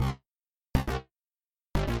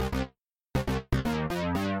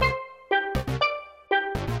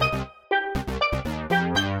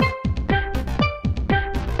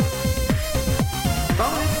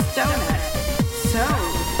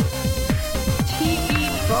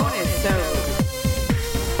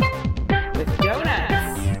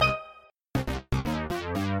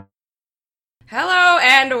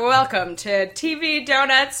welcome to TV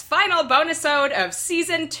Donut's final bonus-ode of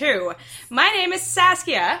Season 2. My name is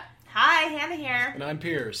Saskia. Hi, Hannah here. And I'm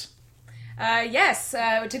Piers.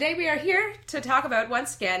 Today we are here to talk about,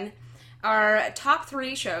 once again, our top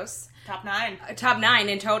 3 shows. Top 9. Top 9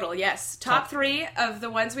 in total, yes. Top 3 of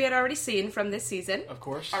the ones we had already seen from this season. Of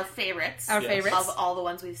course. Our favorites. Favorites. Of all the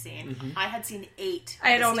ones we've seen. Mm-hmm. I had seen 8. I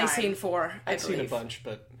had only seen 4, I'd seen a bunch,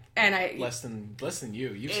 but less than you.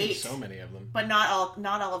 You've 8, seen so many of them. But not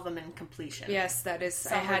all of them in completion. Yes, that is.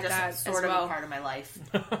 Some I had were just that sort as of well. a part of my life.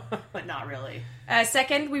 But not really.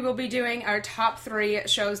 Second, we will be doing our top 3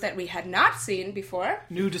 shows that we had not seen before.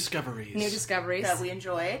 New discoveries. That we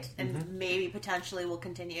enjoyed and maybe potentially will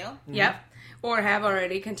continue. Mm-hmm. Yep. Or have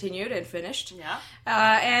already continued and finished. Yeah.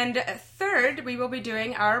 And third, we will be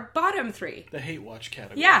doing our bottom 3. The hate watch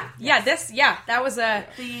category. That was a...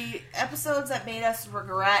 The episodes that made us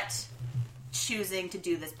regret choosing to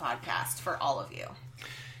do this podcast for all of you.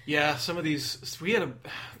 Yeah, some of these...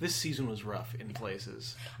 This season was rough in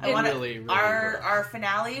places. Really rough. Our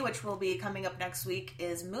finale, which will be coming up next week,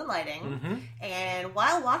 is Moonlighting. Mm-hmm. And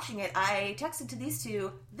while watching it, I texted to these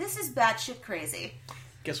two, this is batshit crazy.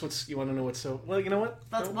 Guess you want to know what's so... Well, you know what?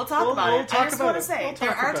 We'll talk about it. I just want to say,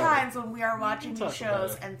 there are times when we are watching these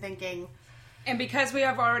shows and thinking... And because we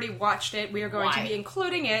have already watched it, we are going to be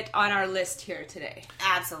including it on our list here today.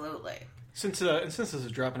 Absolutely. Since this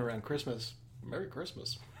is dropping around Christmas, Merry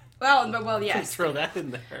Christmas. Well, yes. Throw that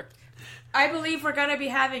in there. I believe we're going to be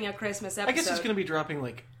having a Christmas episode. I guess it's going to be dropping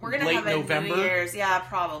we're gonna late have November. New Year's, yeah,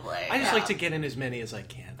 probably. I just like to get in as many as I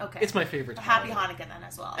can. Okay. It's my favorite time. Happy Hanukkah then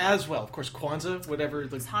as well. Of course, Kwanzaa, whatever.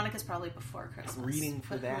 Hanukkah's probably before Christmas. Reading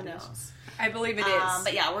for that. Who knows? I believe it is.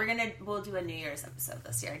 But yeah, we'll do a New Year's episode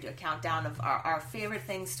this year. Do a countdown of our favorite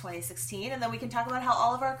things 2016, and then we can talk about how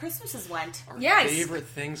all of our Christmases went. Favorite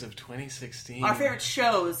things of 2016. Our favorite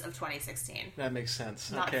shows of 2016. That makes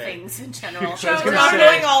sense. Not things in general. We're not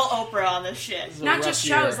going all Oprah on this shit. Not just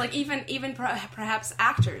shows, like even perhaps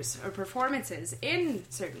actors or performances in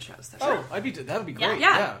certain shows. That would be great.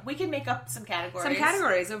 Yeah. We can make up some categories. Some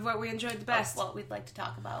categories of what we enjoyed the best. What we'd like to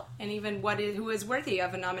talk about. And even who is worthy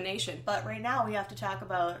of a nomination. But right now we have to talk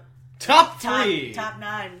about... Top 3! Top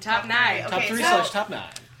 9. Top 9. Top 3 / top 9.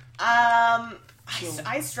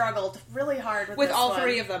 I struggled really hard with this all one.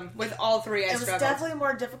 3 of them. With all 3, I struggled. It was definitely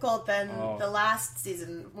more difficult than the last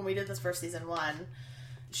season when we did this for season 1.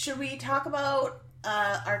 Should we talk about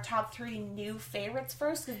our top 3 new favorites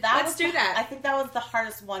first? Let's do that. I think that was the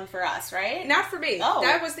hardest one for us, right? Not for me. Oh,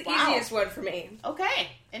 that was the easiest one for me. Okay,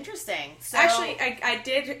 interesting. So, actually, I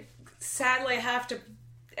did sadly have to.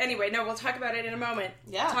 Anyway, no, we'll talk about it in a moment.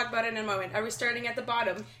 Yeah, talk about it in a moment. Are we starting at the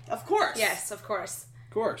bottom? Of course. Yes, of course.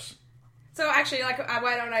 Of course. So actually,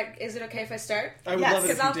 why don't I? Is it okay if I start? I would love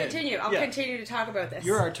it if you I'll did. continue. I'll continue to talk about this.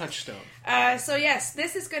 You're our touchstone. So yes,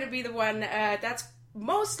 this is going to be the one that's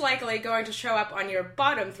most likely going to show up on your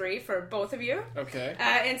bottom 3 for both of you. Okay.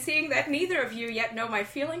 And seeing that neither of you yet know my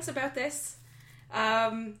feelings about this,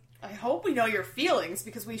 I hope we know your feelings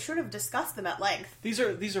because we should have discussed them at length. These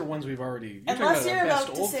are ones we've already. Unless you're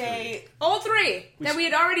about to say all 3 that we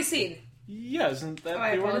had already seen. Yeah, isn't that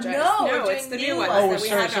I the order? apologize. No, it's the new ones Oh, that we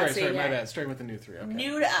had not seen sorry, my yet. bad. Starting with the new 3. Okay.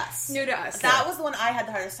 New to us. New to us. That was the one I had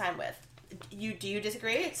the hardest time with. Do you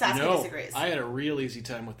disagree? Saskia disagrees. I had a real easy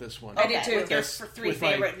time with this one. I did too. With your 3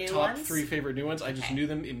 favorite new top ones? 3 favorite new ones. I just knew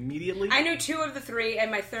them immediately. I knew 2 of the 3, and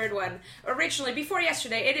my third one originally before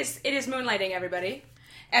yesterday. It is Moonlighting. Everybody,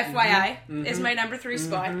 FYI, is my number 3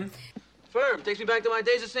 spot. Ferb takes me back to my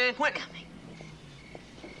days at San Quentin.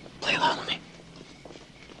 Play along with me.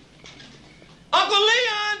 Uncle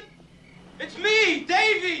Leon! It's me,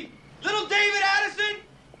 Davy! Little David Addison!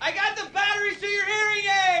 I got the batteries to your hearing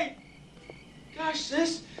aid! Gosh,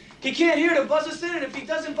 sis, he can't hear to buzz us in, and if he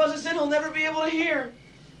doesn't buzz us in, he'll never be able to hear.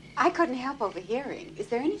 I couldn't help overhearing. Is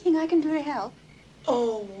there anything I can do to help?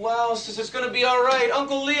 Oh, wow, sis, it's gonna be all right.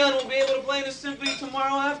 Uncle Leon will be able to play in the symphony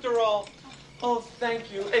tomorrow after all. Oh, thank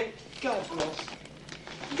you, and God bless.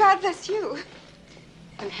 God bless you.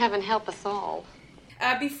 And heaven help us all.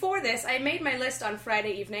 Before this, I made my list on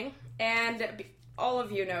Friday evening, and all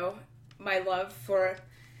of you know my love for,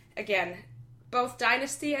 again, both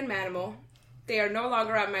Dynasty and Manimal. They are no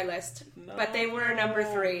longer on my list, but they were number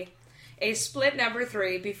 3. A split number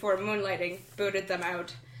 3 before Moonlighting booted them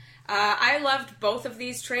out. I loved both of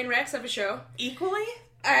these train wrecks of a show. Equally?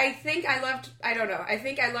 I think I loved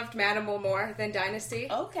Manimal more than Dynasty.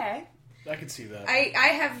 Okay. I could see that. I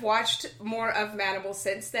have watched more of Manimal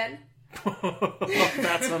since then.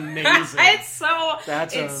 That's amazing. It's so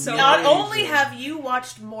amazing. Not only have you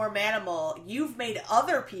watched more Manimal, you've made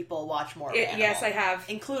other people watch more Manimal. Yes, I have.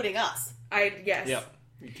 Including us. Yes. Yep.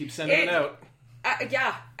 You keep sending it out.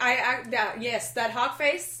 Yes, that hawk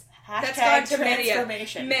face. That's Hashtag gone to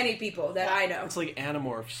transformation. many people that I know. It's like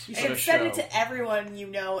Animorphs. You should send it to everyone you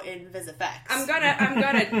know in VisFX. I'm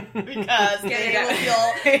gonna because Get they it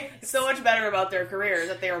will feel so much better about their careers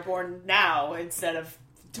that they were born now instead of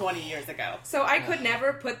 20 years ago. So I could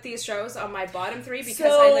never put these shows on my bottom 3 because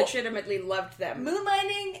So- I legitimately loved them.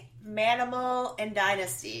 Moonlighting, Manimal, and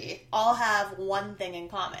Dynasty all have one thing in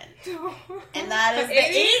common. And that is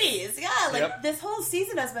the 80s. Yeah, like this whole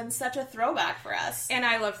season has been such a throwback for us. And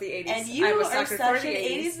I love the 80s. And you I'm a are sucker such for an the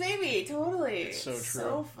 80s baby. Totally. It's so true.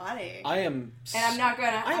 So funny. I am. And I'm not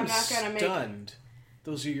gonna make. Stunned.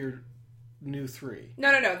 Those are your new 3.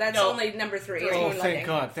 No. That's only number 3. Is Oh,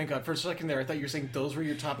 Moonlighting. thank God. For a second there, I thought you were saying those were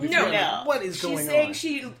your top 3. No. No. What is going She's on?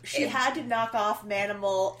 saying she had to knock off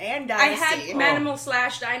Manimal and I Dynasty. had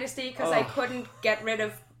Manimal / Dynasty because I couldn't get rid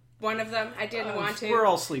of one of them. I didn't want to. We're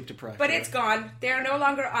all sleep deprived. But here. it's gone. They're no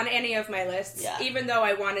longer on any of my lists, even though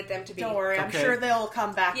I wanted them to be. Don't worry, I'm Okay. sure they'll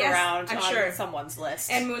come back Yes, around I'm on sure. someone's list.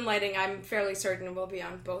 And Moonlighting, I'm fairly certain will be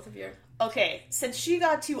on both of your. Okay, since she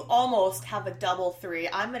got to almost have a double 3,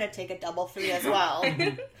 I'm going to take a double 3 as well.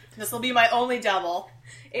 This will be my only double,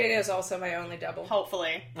 It is also my only double.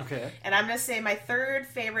 hopefully. Okay. And I'm going to say my third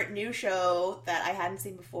favorite new show that I hadn't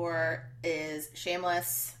seen before is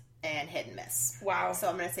Shameless and Hit and Miss. Wow. So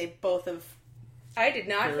I'm going to say both of I did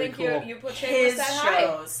not Very think cool. you put Shameless his that high.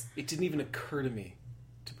 shows. It didn't even occur to me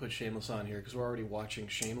to put Shameless on here because we're already watching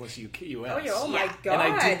Shameless US. Oh my Yeah.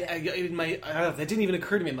 god. And that didn't even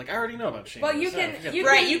occur to me. I'm like, I already know about Shameless. Well, you Oh, can- forget you that.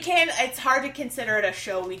 Right, you can. It's hard to consider it a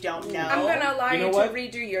show we don't know. I'm going to allow You you, know to what?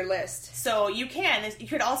 redo your list. So you can. You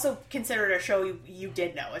could also consider it a show you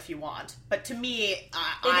did know if you want. But to me,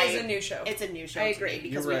 It is a new show. It's a new show. I to me agree.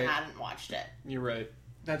 because You're we right. hadn't watched it. You're right.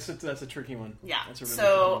 That's a tricky one. Yeah. That's a really So,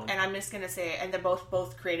 tricky one. and I'm just gonna say, and they're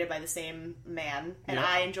both created by the same man, and Yeah.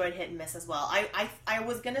 I enjoyed Hit and Miss as well. I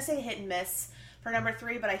was gonna say Hit and Miss for number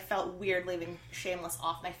 3, but I felt weird leaving Shameless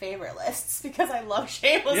off my favorite lists because I love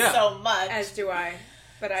Shameless Yeah. so much. As do I.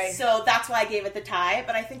 But I. So that's why I gave it the tie.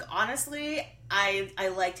 But I think honestly, I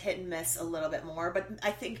liked Hit and Miss a little bit more. But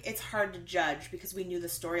I think it's hard to judge because we knew the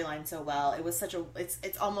storyline so well. It was such a. It's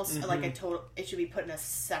almost like a total. It should be put in a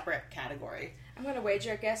separate category. I'm going to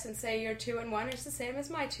wager a guess and say your 2 and 1 is the same as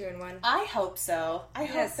my 2 and 1. I hope so. I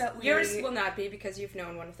hope Yes, that we yours will not be because you've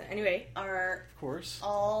known one of them. Anyway, are Of course.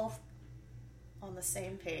 all on the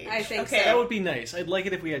same page. I think okay. That would be nice. I'd like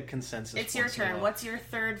it if we had consensus. It's your once in a turn. while. What's your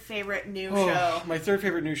third favorite new Oh, show? my third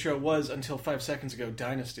favorite new show was, until 5 seconds ago,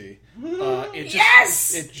 Dynasty.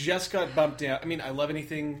 Yes! It just got bumped down. I mean, I love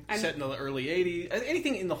anything set in the early 80s.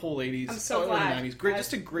 Anything in the whole 80s. I'm so early glad. 90s. Great,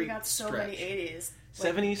 just a We great got so stretch. many 80s.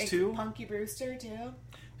 70s too? Punky Brewster too.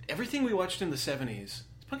 Everything we watched in the 70s. Is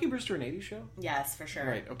Punky Brewster an 80s show? Yes, for sure.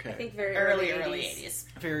 Right, okay. I think very Early 80s. 80s.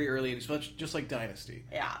 Very early 80s, but just like Dynasty.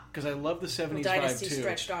 Yeah. Because I love the 70s Dynasty vibe too.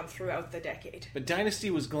 stretched on throughout the decade. But Dynasty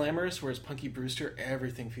was glamorous, whereas Punky Brewster,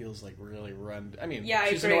 everything feels like really run. I mean, Yeah,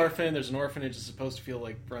 I she's an agree. orphan. There's an orphanage. It's supposed to feel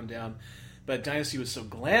like run down. But Dynasty was so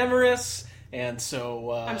glamorous and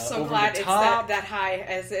so I'm so over glad the it's top. that high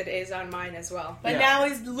as it is on mine as well. But Yeah. now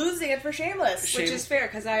he's losing it for Shameless. Which is fair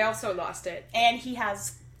because I also lost it. And he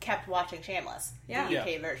has kept watching Shameless, Yeah. the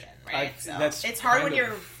UK version, right? I- So that's it's hard when kind of-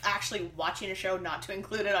 you're actually watching a show not to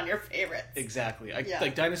include it on your favorites. Exactly. Yeah.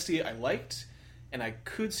 Like Dynasty, I liked, and I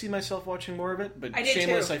could see myself watching more of it. But I did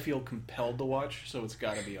Shameless, too. I feel compelled to watch, so it's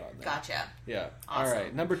got to be on there. Gotcha. Yeah. Awesome. All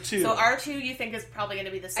right. Number 2. So R2 you think is probably going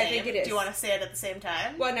to be the same. think it is. Do you want to say it at the same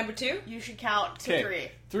time? What, number 2? You should count to Okay.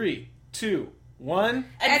 3. 3, 2,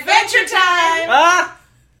 1. Adventure time! Ah!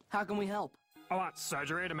 How can we help? I want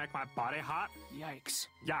surgery to make my body hot. Yikes.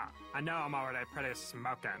 Yeah, I know I'm already pretty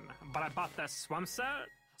smoking, but I bought this swimsuit,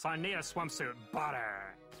 so I need a swimsuit body.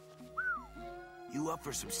 You up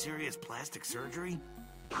for some serious plastic surgery?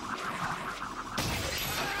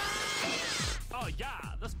 Oh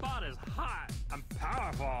yeah, this body's hot and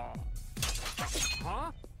powerful.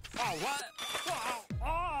 Huh? Oh, what? Whoa!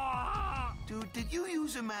 Oh! Dude, did you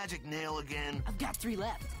use a magic nail again? I've got 3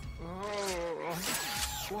 left. Oh,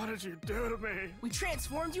 what did you do to me? We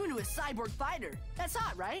transformed you into a cyborg fighter. That's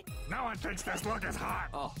hot, right? No one thinks this look is hot.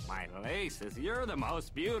 Oh, my laces, you're the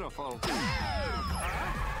most beautiful.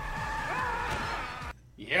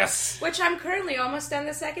 Yes. Which I'm currently almost done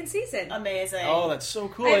the second season. Amazing. Oh, that's so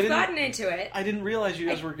cool. I've gotten into it. I didn't realize you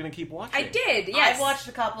guys were going to keep watching. I did, yes. I've watched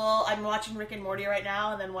a couple. I'm watching Rick and Morty right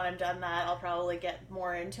now, and then when I'm done that, I'll probably get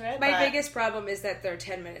more into it. My but- biggest problem is that they're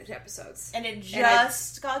 10-minute episodes. And it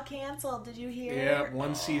just got canceled. Did you hear? Yeah,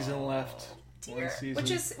 one season left. dear. One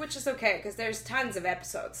season. Which is okay, because there's tons of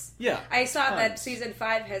episodes. Yeah, I saw that tons. season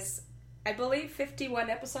 5 has I believe 51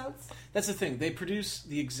 episodes. That's the thing. They produce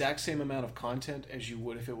the exact same amount of content as you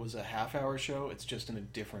would if it was a half-hour show. It's just in a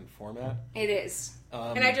different format. It is.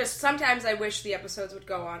 And sometimes I wish the episodes would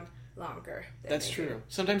go on longer. That's true.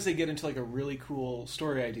 Sometimes they get into like a really cool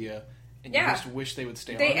story idea, and you Yeah. just wish they would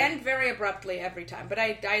stay on They it. end very abruptly every time, but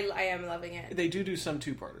I am loving it. They do some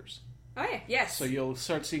two-parters. Oh, yeah. Yes. So you'll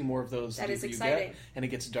start seeing more of those. That is you exciting. Get, and it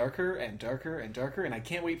gets darker and darker and darker, and I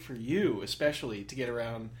can't wait for you, especially, to get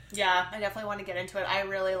around. Yeah, I definitely want to get into it. I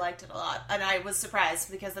really liked it a lot, and I was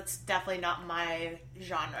surprised because that's definitely not my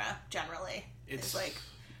genre. Generally, it's like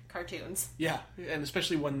cartoons. Yeah, and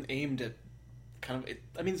especially one aimed at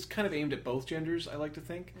it's kind of aimed at both genders. I like to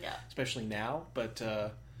think. Yeah. Especially now, but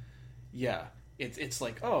yeah. It's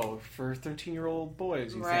like, oh, for 13-year-old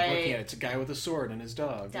boys, you think looking at it's a guy with a sword and his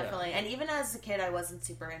dog. Definitely. Yeah. And even as a kid, I wasn't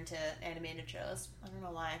super into animated shows. I don't know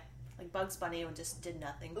why. Like Bugs Bunny just did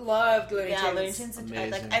nothing. Loved Looney Tunes. Yeah, Looney Tunes.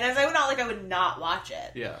 Amazing. And as I would not watch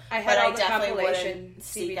it. Yeah. I had all the definitely compilation wouldn't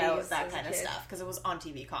seek CDs out that as a kind of kid. stuff because it was on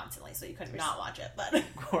TV constantly, so you couldn't not watch it. But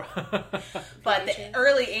But the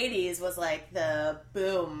early '80s was like the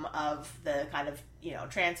boom of the kind of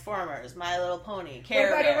Transformers, My Little Pony,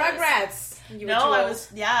 Care What about the Bears. Rugrats? You were No, too I old.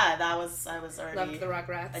 was. Yeah, I was already Loved the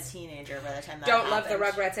Rugrats. a teenager by the time that Don't happened.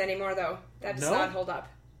 love the Rugrats anymore, though. That does No? not hold up.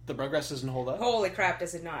 The Rugrats doesn't hold up? Holy crap,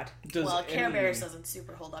 does it not? Well, Care Bears doesn't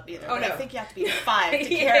super hold up either. Oh, but no. I think you have to be 5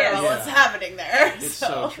 to Yeah. care about what's happening there. It's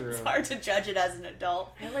so true. It's hard to judge it as an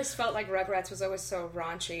adult. I always felt like Rugrats was always so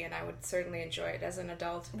raunchy, and I would certainly enjoy it as an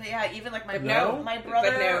adult. But yeah, even like my But no. my But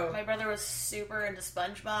brother, no. my brother was super into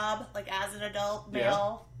SpongeBob. Like as an adult Yeah,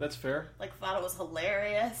 male, that's fair. like thought it was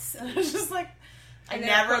hilarious. And it was just like. I And then,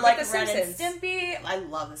 never of course, like with The Ren and Simpsons. Stimpy. I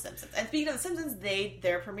love The Simpsons. And speaking of The Simpsons,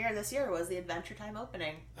 their premiere this year was the Adventure Time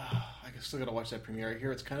opening. I still gotta watch that premiere. I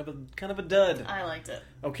hear it's kind of a dud. I liked it.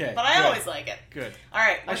 Okay, But I good. always like it. Good. All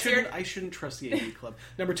right. I shouldn't trust the AV Club.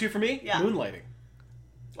 Number 2 for me, Yeah. Moonlighting.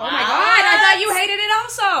 Oh my god, I thought you hated it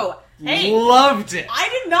also! Hey, Loved it. I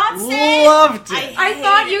did not say Loved it. I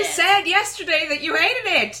thought you hated it. said yesterday that you hated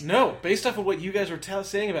it! No, based off of what you guys were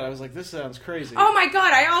saying about it, I was like, this sounds crazy. Oh my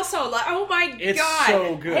god, I also oh my It's god.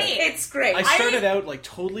 so good. Hey, It's great. I started out like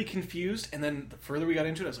totally confused, and then the further we got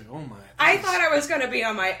into it, I was like, oh my. I thought I was going to be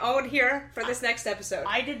on my own here for this next episode.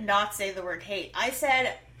 I did not say the word hate. I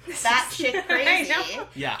said that shit crazy. I know.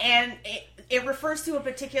 Yeah. And it refers to a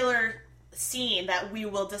particular scene that we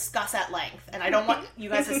will discuss at length. And I don't want you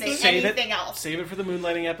guys to say Save anything it. else. Save it for the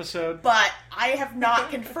Moonlighting episode. But I have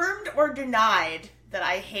not confirmed or denied that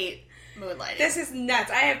I hate Moonlighting. This is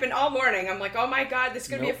nuts. I have been all morning. I'm like, oh my god, this is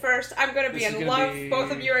going to be a first. I'm going to be This is in gonna love. be-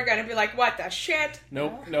 Both of you are going to be like, what the shit?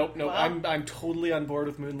 Nope. Well. I'm totally on board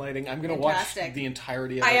with Moonlighting. I'm gonna watch Fantastic. the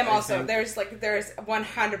entirety of it. I am also. think. There's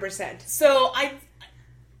 100%. So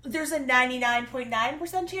there's a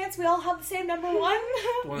 99.9% chance we all have the same number one.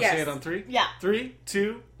 Want to Yes. say it on 3? Yeah. 3,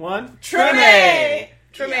 2, 1. Treme!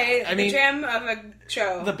 Treme, I mean, the gem of a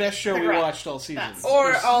show. The best show we Correct. watched all season. That's-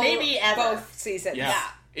 or all, Maybe ever. both seasons. Yeah. Yeah.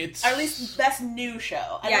 It's Or at least best new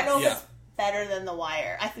show. I Yes. don't know if Yeah. it's better than The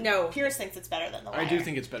Wire. I think No. Pierce thinks it's better than The Wire. I do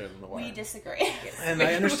think it's better than The Wire. we disagree. And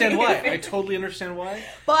I understand why. I totally understand why.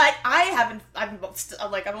 But I've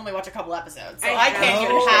only watched a couple episodes, so I I can't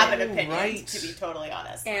know. even have an opinion, Right. to be totally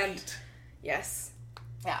honest. And, yes.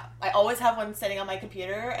 Yeah, I always have one sitting on my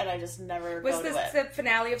computer, and I just never Was go this to it. the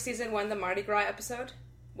finale of season 1, the Mardi Gras episode?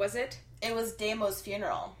 Was it? It was Damo's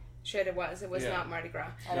funeral. Shit, it was. It was Yeah. not Mardi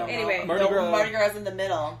Gras. I don't Anyway. know. Mardi Gras. Mardi Gras in the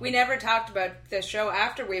middle. We never talked about the show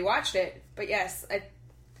after we watched it, but yes,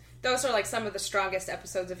 those are like some of the strongest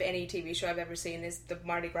episodes of any TV show I've ever seen. Is the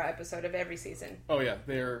Mardi Gras episode of every season. Oh yeah,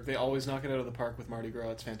 they always knock it out of the park with Mardi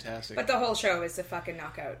Gras. It's fantastic. But the whole show is a fucking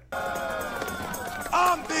knockout.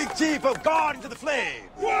 I'm Big Chief of Guardians of the Flame.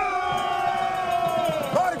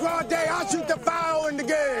 Mardi Gras Day, I shoot the foul in the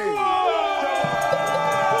game.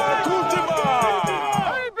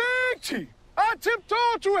 Hey, Big Chief, I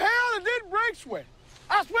tiptoed through hell and didn't break sweat.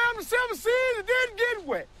 I swam the 7 seas and didn't get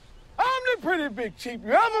wet. I'm the pretty big chief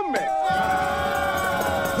you ever met.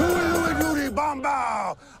 Louie, Rudy,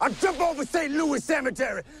 Bombao. I jump over St. Louis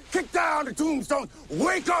Cemetery, kick down the tombstones,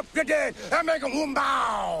 wake up the dead, and make them wumbow.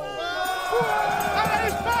 I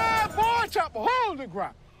inspired boy chopper, hold the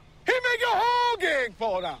ground. He make your whole gang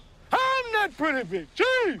fall down. I'm that pretty big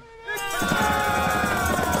chief.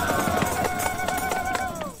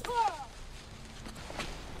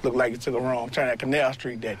 Look like you took a wrong turn at Canal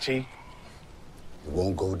Street, that chief. It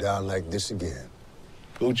won't go down like this again.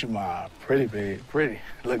 Gucci Ma, pretty big, pretty,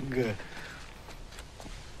 look good.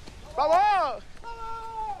 Baba!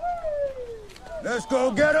 Let's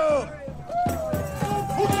go get 'em.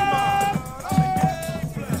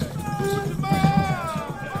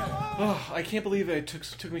 Oh, I can't believe it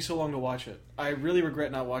took me so long to watch it. I really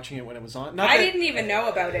regret not watching it when it was on. Not I that, didn't even know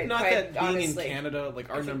about it. Not quite that being honestly. in Canada, like,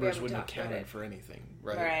 our think we numbers haven't wouldn't have talked about counted it. for anything,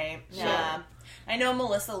 right? Right. Yeah. So, I know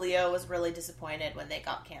Melissa Leo was really disappointed when they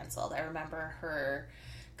got canceled. I remember her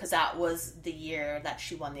because that was the year that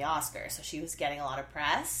she won the Oscar, so she was getting a lot of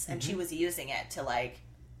press, and she was using it to like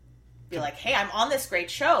be like, "Hey, I'm on this great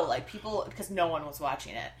show." Like people, because no one was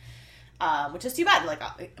watching it, which is too bad.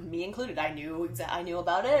 Like me included, I knew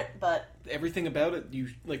about it, but everything about it, you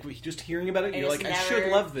like just hearing about it, you're like, never... I should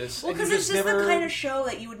love this. Well, because it's just the kind of show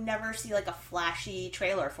that you would never see like a flashy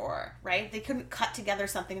trailer for, right? They couldn't cut together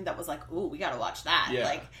something that was like, "Ooh, we got to watch that." Yeah.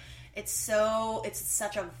 Like. It's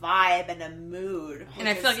such a vibe and a mood. And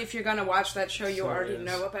I feel like if you're going to watch that show, you So already it is.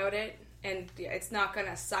 know about it. And it's not going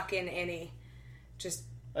to suck in any just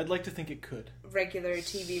I'd like to think it could. regular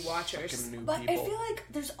TV watchers. Fucking new But people. I feel like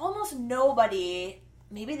there's almost nobody,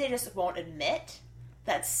 maybe they just won't admit,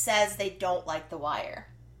 that says they don't like The Wire.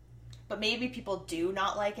 But maybe people do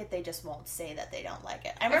not like it, they just won't say that they don't like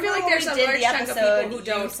it. I remember feel like when there's we a did large the chunk of episode, people who you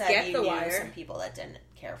don't said get you The knew Wire. some people that didn't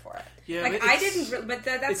care for it. Yeah, Like, but I it's- didn't, but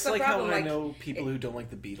that's it's the like problem. how I Like, know people who don't like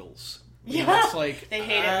the Beatles. Yeah, It's like they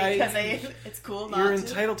hate it because it's cool not You're to.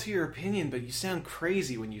 entitled to your opinion, but you sound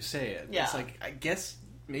crazy when you say it. Yeah. It's like, I guess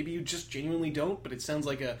maybe you just genuinely don't, but it sounds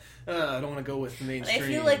like I don't want to go with the mainstream. I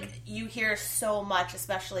feel like you hear so much,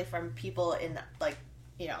 especially from people in like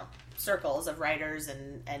circles of writers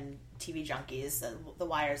and TV junkies. The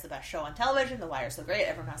Wire is the best show on television. The Wire is so great.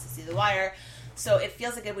 Everyone has to see The Wire. So it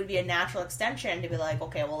feels like it would be a natural extension to be like,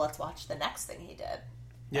 okay, well, let's watch the next thing he did.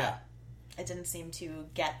 Yeah. It didn't seem to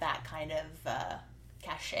get that kind of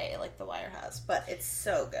cachet like The Wire has, but it's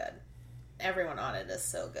so good. Everyone on it is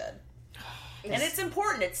so good. And it's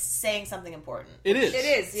important. It's saying something important. It is. It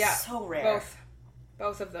is, yeah. So rare.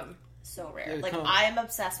 Both of them. So rare. Yeah, Like, come on. I am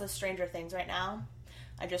obsessed with Stranger Things right now.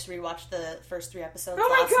 I just rewatched the first 3 episodes Oh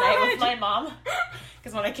my last night God! with my mom.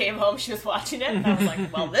 Because when I came home, she was watching it. And I was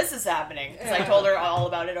like, well, this is happening. Because I told her all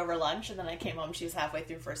about it over lunch. And then I came home, she was halfway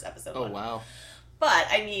through first episode. Oh, one. wow. But,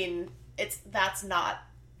 I mean, that's not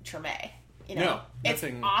Treme. You know? No, it's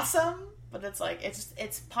nothing- awesome, but it's like,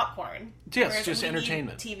 it's popcorn. Yes, Whereas just we need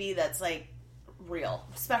entertainment. TV that's, like, real.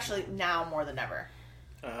 Especially now more than ever.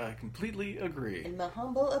 I completely agree. In my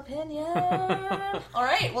humble opinion. All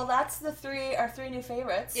right, well, that's our 3 new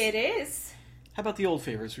favorites. It is. How about the old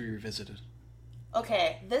favorites we revisited?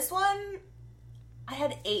 Okay, this one, I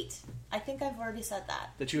had 8. I think I've already said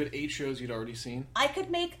that. That you had 8 shows you'd already seen? I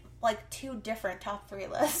could make, like, 2 different top 3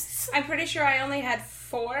 lists. I'm pretty sure I only had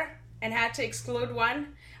 4 and had to exclude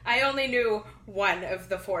 1. I only knew 1 of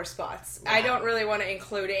the 4 spots. Wow. I don't really want to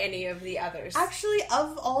include any of the others. Actually,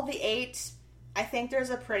 of all the 8, I think there's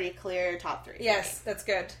a pretty clear top 3. Yes, that's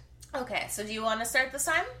good. Okay, so do you want to start this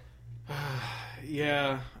time?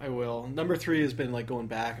 Yeah, I will. Number 3 has been like going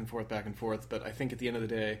back and forth, but I think at the end of the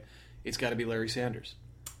day, it's got to be Larry Sanders.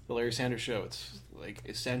 The Larry Sanders Show. It's like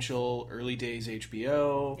essential, early days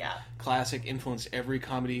HBO, classic, influenced every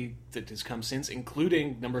comedy that has come since,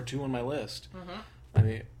 including number 2 on my list. Mm-hmm. I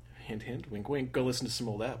mean, hint, hint, wink, wink, go listen to some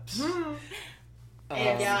old eps.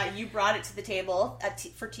 And you brought it to the table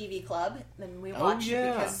for TV Club, and we watched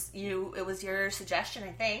it because it was your suggestion,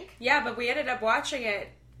 I think. Yeah, but we ended up watching it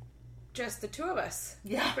just the 2 of us.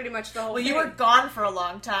 Yeah. Pretty much the whole Well, thing. you were gone for a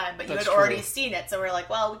long time, but That's you had already true. seen it, so we're like,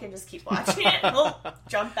 well, we can just keep watching it. We'll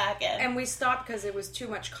jump back in. And we stopped because it was too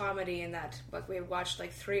much comedy in that. But we watched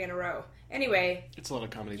like 3 in a row. Anyway, It's a lot of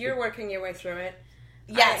comedy. you're working your way through it.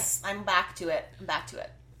 Yes, I'm back to it.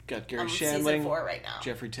 Got Gary I'm Shandling, season 4 right now.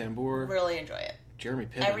 Jeffrey Tambor, Really enjoy it. Jeremy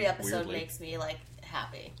Piven. Every episode weirdly. makes me like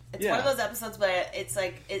happy. It's Yeah. one of those episodes, but it's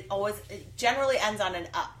like it generally ends on an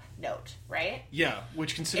up note, right? Yeah,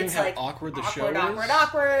 which considering It's how like awkward the show is,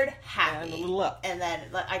 awkward, happy, and a little up. and then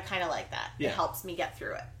I kind of like that. Yeah. It helps me get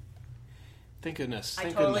through it. Thank goodness. I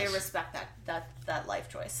Thank totally goodness. respect that life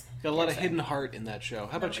choice. Got a lot of Yes, hidden heart in that show.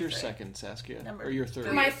 How about Number your 3. second, Saskia? Number Or your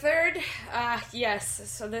third? My third, yes.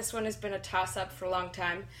 So this one has been a toss-up for a long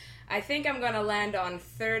time. I think I'm going to land on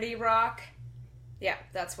 30 Rock. Yeah,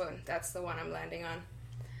 that's the one I'm landing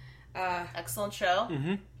on. Excellent show.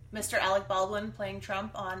 Mm-hmm. Mr. Alec Baldwin playing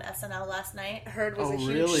Trump on SNL last night. Heard was a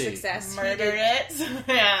huge really? success. Murdered it.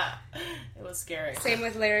 Yeah. It was scary. Same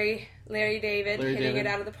with Larry David Larry hitting David. it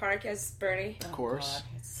out of the park as Bernie. Of course. God,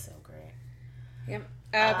 it's so great. Yep.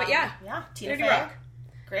 But yeah, Yeah, Tina 30 Fey. Rock.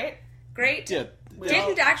 Great. Great. Yeah,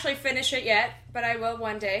 Didn't actually finish it yet, but I will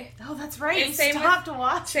one day. Oh, that's right. And same Stopped with,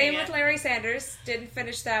 watching Same it. with Larry Sanders. Didn't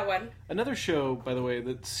finish that one. Another show, by the way,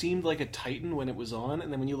 that seemed like a titan when it was on,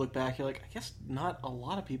 and then when you look back, you're like, I guess not a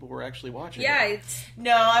lot of people were actually watching Yeah, it.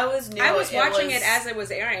 No, I was new. I was watching it as it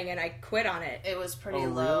was airing, and I quit on it. It was pretty Oh,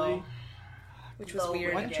 low. really? Which was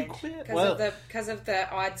weird. Why did you quit? Because of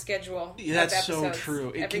the odd schedule. Yeah, that's of so episodes.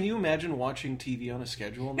 true. Can you imagine watching TV on a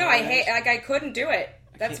schedule? No, I couldn't do it.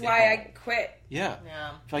 That's why I quit. Yeah.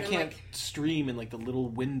 If I And can't stream in like the little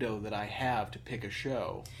window that I have to pick a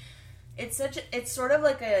show. It's sort of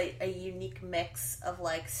like a unique mix of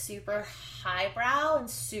like super highbrow and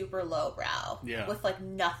super lowbrow. Yeah. With like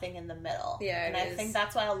nothing in the middle. Yeah, and it I is. think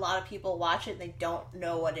that's why a lot of people watch it and they don't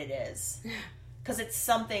know what it is. Because it's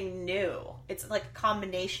something new. It's like a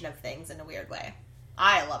combination of things in a weird way.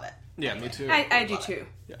 I love it. Yeah, me too. I do Love too.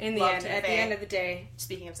 it. In the Love end, Tina at the Fey. end of the day,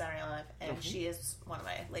 Speaking of Saturday Night Live, and she is one of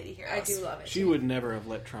my lady heroes. I do love it. She would never have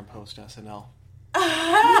let Trump host SNL. No,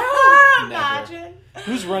 Never. imagine.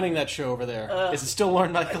 Who's running that show over there? Is it still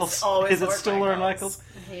Lauren Michaels? It's always Is it still Lauren Michaels?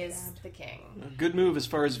 He is the king. Good move as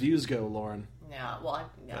far as views go, Lauren. Yeah, well,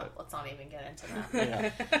 let's not even get into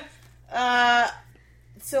that. Yeah.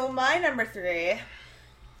 So my number 3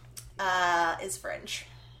 is Fringe.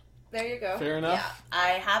 There you go. Fair enough. Yeah, I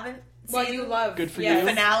haven't Well, seen you love. Good for the you.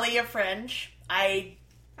 finale of Fringe. I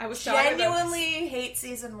was talking about genuinely hate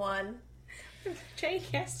season 1.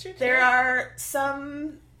 Jake yesterday. There are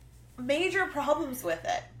some major problems with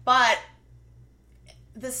it, but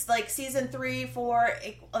this like season 3, 4,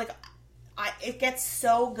 it gets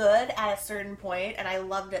so good at a certain point, and I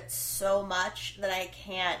loved it so much that I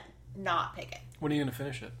can't not pick it. When are you going to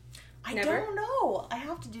finish it? I Never? don't know. I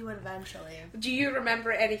have to do it eventually. Do you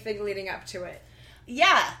remember anything leading up to it?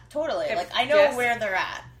 Yeah, totally. If- Like I know yes. where they're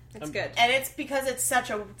at. That's good. And it's because it's such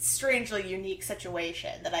a strangely unique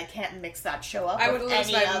situation that I can't mix that show up I with would lose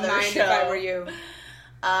any my other mind show. if I were you.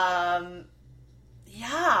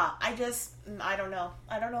 Yeah, I don't know.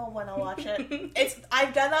 I don't know when I'll watch it.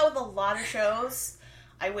 I've done that with a lot of shows.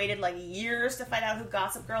 I waited like years to find out who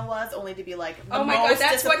Gossip Girl was, only to be like the Oh my most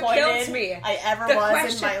God, that's what disappointed kills me. I ever The was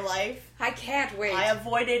question- in my life. I can't wait. I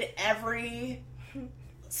avoided every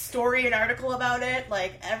story and article about it,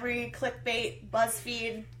 like every clickbait,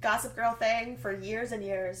 BuzzFeed, Gossip Girl thing for years and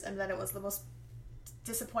years, and then it was the most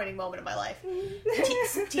disappointing moment of my life.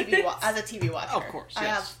 As a TV watcher. Of course, I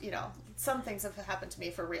yes. have, some things have happened to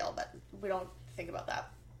me for real, but we don't think about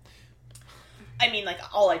that. I mean, like,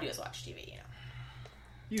 all I do is watch TV,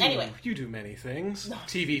 Anyway. You do many things.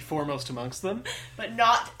 TV foremost amongst them. But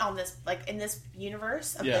not on this, like, in this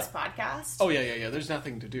universe of Yeah. this podcast. Oh, yeah. There's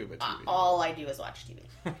nothing to do but TV. All I do is watch TV.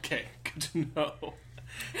 Okay, good to know.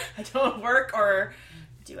 I don't work or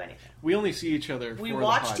do anything. We only see each other We for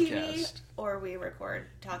watch the TV podcast. or we record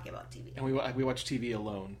talking about TV. And we watch TV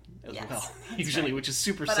alone as Yes, well. that's Usually, right. which is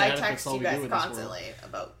super But sad I if that's text all you we do guys in this world. constantly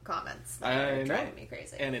about comments that I are know. driving me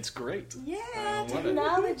crazy. And it's great. Yeah, I love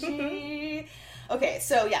it. technology. Okay,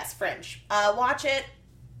 so yes, Fringe. Watch it.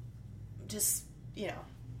 Just,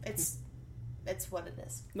 it's what it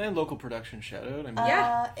is. And local production shout out. I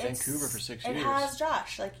mean, Vancouver for 6 years. It has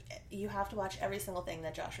Josh. Like, you have to watch every single thing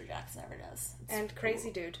that Joshua Jackson ever does. It's And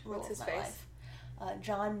Crazy Dude. What's his my face? life.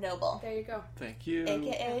 John Noble. There you go. Thank you.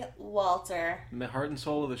 AKA Walter. The heart and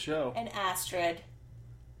soul of the show. And Astrid.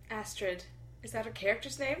 Astrid. Is that her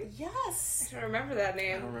character's name? Yes. I don't remember that I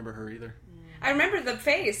name. don't remember her either. I remember the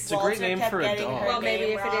face. It's a great name kept for a getting dog. her Well, maybe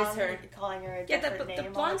name if it is wrong, her. calling her a Yeah, different the name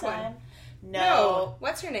all blonde the one. time. No.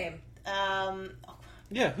 What's her name?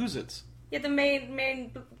 Yeah, who's it? Yeah, the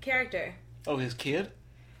main character. Oh, his kid?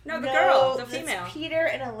 No, the girl, the it's female. Peter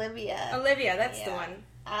and Olivia. Olivia, that's the Yeah. one.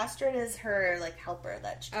 Astrid is her helper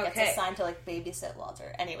that gets Okay. assigned to babysit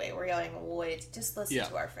Walter. Anyway, we're going way. Just listen Yeah.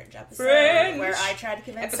 to our Fringe episode Fringe! where I tried to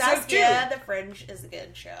convince Episode Saskia the Fringe is a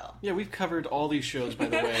good show. Yeah, we've covered all these shows, by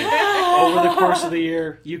the way, over the course of the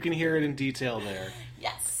year. You can hear it in detail there.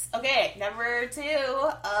 Yes. Okay, number 2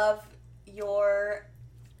 of your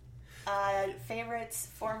favorites,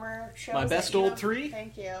 former shows. My that best you old have- 3?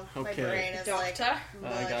 Thank you. My Okay. brain is like. Doctor. I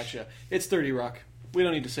mush. gotcha. It's 30 Rock. We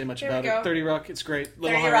don't need to say much There about we go. it. 30 Rock, it's great.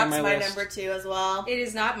 30 higher Rock's on my my list. number 2 as well. It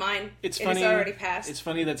is not mine. It's It funny. is already passed. It's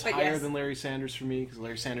funny that's But higher yes. than Larry Sanders for me because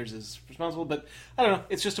Larry Sanders is responsible. But I don't know.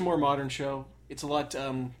 It's just a more modern show. It's a lot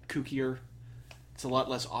kookier. It's a lot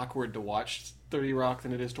less awkward to watch 30 Rock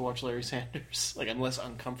than it is to watch Larry Sanders. Like, I'm less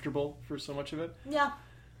uncomfortable for so much of it. Yeah.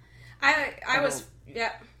 I was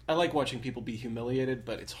yeah. I like watching people be humiliated,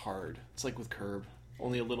 but it's hard. It's like with Curb.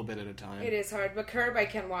 Only a little bit at a time. It is hard, but Curb I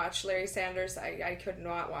can watch. Larry Sanders, I could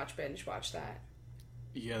not binge watch that.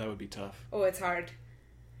 Yeah, that would be tough. Oh, it's hard.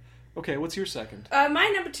 Okay, what's your second?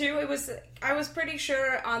 My number 2, I was pretty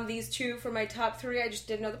sure on these 2 for my top 3. I just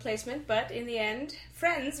didn't know the placement, but in the end,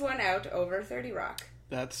 Friends won out over 30 Rock.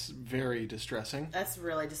 That's very distressing. That's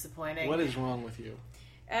really disappointing. What is wrong with you?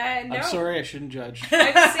 No. I'm sorry, I shouldn't judge.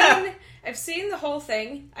 I've seen the whole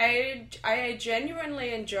thing. I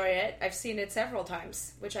genuinely enjoy it. I've seen it several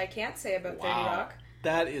times, which I can't say about 30 Rock.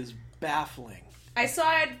 That is baffling. I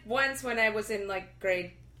saw it once when I was in like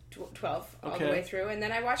grade 12 all the way through, and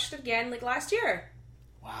then I watched it again like last year.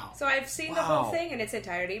 Wow. So I've seen the whole thing in its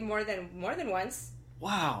entirety more than once.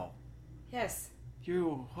 Wow. Yes.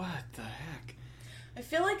 What the heck? I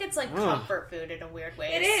feel like it's like comfort food in a weird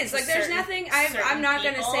way. It is. Like there's nothing, I'm not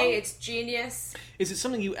going to say it's genius. Is it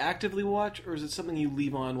something you actively watch, or is it something you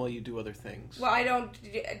leave on while you do other things? Well, I don't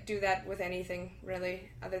do that with anything, really,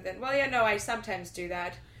 other than... Well, yeah, no, I sometimes do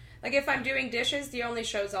that. Like, if I'm doing dishes, the only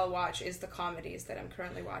shows I'll watch is the comedies that I'm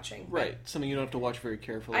currently watching. Right. Something you don't have to watch very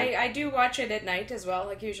carefully. I do watch it at night as well.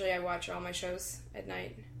 Like, usually I watch all my shows at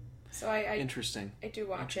night. So Interesting. I do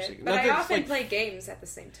watch it. But I often play games at the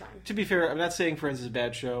same time. To be fair, I'm not saying Friends is a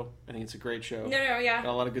bad show. I think it's a great show. No, yeah. Got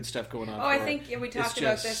a lot of good stuff going on. Oh, I think we talked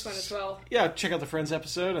about this one as well. Yeah, check out the Friends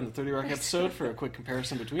episode and the 30 Rock episode for a quick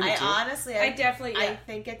comparison between the two. I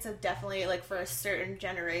think it's definitely, like, for a certain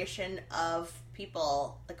generation of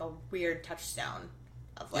people, like, a weird touchstone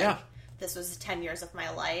of, like, this was 10 years of my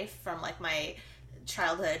life from, like, my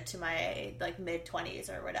childhood to my, like, mid-20s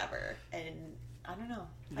or whatever. And I don't know.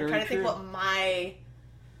 I'm trying to think what my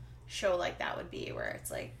show like that would be, where it's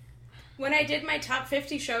like... When I did my top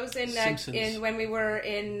 50 shows when we were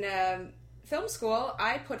in film school,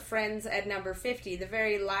 I put Friends at number 50, the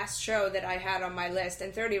very last show that I had on my list,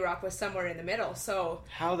 and 30 Rock was somewhere in the middle, so...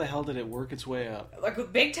 How the hell did it work its way up?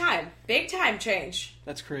 Like, big time change.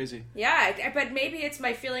 That's crazy. Yeah, but maybe it's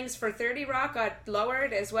my feelings for 30 Rock got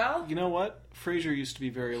lowered as well. You know what? Frasier used to be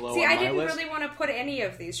very low on I my didn't list. really want to put any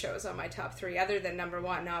of these shows on my top 3, other than number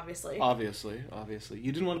 1, obviously. Obviously.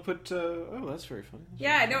 You didn't want to put... that's very funny.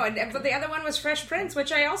 But the other one was Fresh Prince,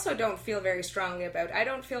 which I also don't feel very strongly about. I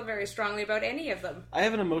don't feel very strongly about any of them. I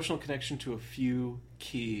have an emotional connection to a few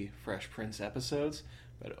key Fresh Prince episodes,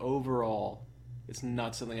 but overall, it's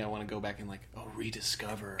not something I want to go back and, like,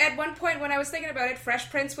 rediscover. At one point when I was thinking about it,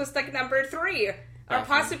 Fresh Prince was, like, number 3, or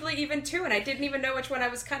possibly even 2, and I didn't even know which one I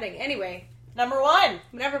was cutting. Anyway... Number 1.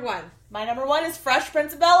 My number 1 is Fresh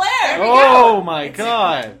Prince of Bel-Air. Oh my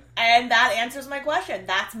god. And that answers my question.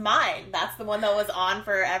 That's mine. That's the one that was on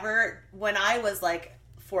forever when I was like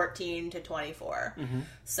 14 to 24. Mm-hmm.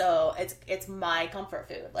 So it's my comfort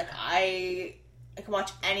food. Like I can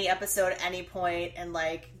watch any episode at any point and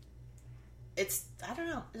like it's, I don't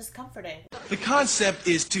know, it's just comforting. The concept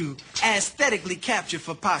is to aesthetically capture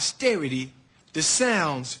for posterity the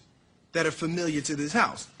sounds that are familiar to this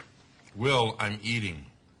house. Will, I'm eating.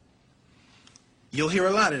 You'll hear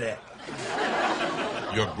a lot of that.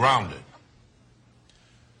 You're grounded.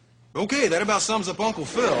 Okay, that about sums up Uncle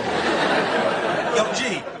Phil. Yo,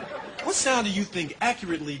 G, what sound do you think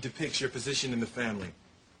accurately depicts your position in the family?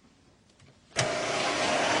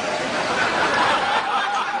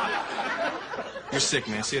 You're sick,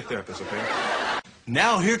 man. See a therapist, okay?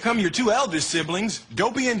 Now here come your 2 eldest siblings,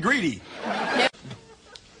 Dopey and Greedy.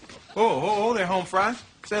 Oh, there, home fry.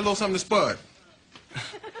 Say a little something to Spud.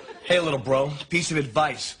 Hey, little bro, piece of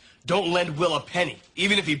advice. Don't lend Will a penny,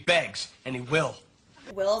 even if he begs, and he will.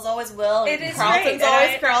 Will's always Will, and Carlton's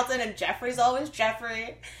always Carlton, and Jeffrey's always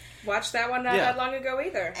Jeffrey. Watched that one not that long ago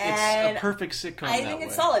either. It's a perfect sitcom. I think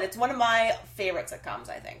it's solid. It's one of my favorite sitcoms,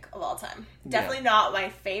 I think, of all time. Definitely not my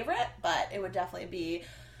favorite, but it would definitely be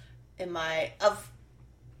in my...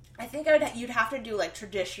 I think you'd have to do like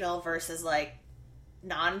traditional versus like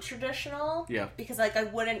non-traditional. Yeah. Because like I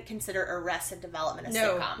wouldn't consider Arrested Development a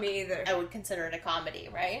sitcom. No, me either. I would consider it a comedy,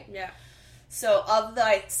 right? Yeah. So of the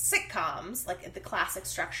like, sitcoms, like the classic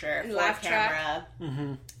structure, laugh camera,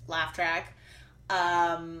 laugh track,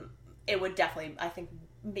 it would definitely, I think,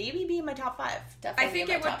 maybe be in my top 5. Definitely. I think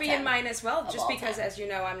it would be in mine as well, just because, as you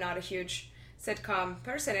know, I'm not a huge sitcom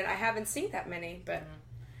person, and I haven't seen that many,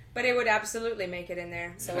 but it would absolutely make it in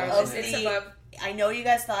there. So it's above. I know you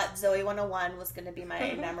guys thought Zoe 101 was going to be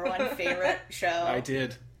my number 1 favorite show. I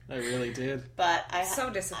did. I really did. But so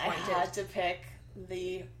disappointed. I had to pick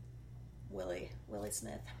the Willie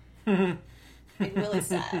Smith. Big Willie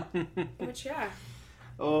style. Which, yeah.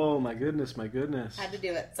 Oh, my goodness. Had to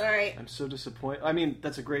do it. Sorry. I'm so disappointed. I mean,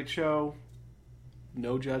 that's a great show.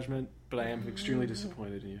 No judgment, but I am extremely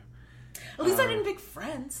disappointed in you. At least I didn't pick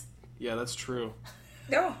Friends. Yeah, that's true.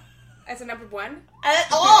 No. As a number one? At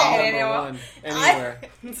all! Number one. Anywhere.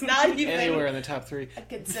 It's not even anywhere in the top 3.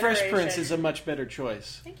 Fresh Prince is a much better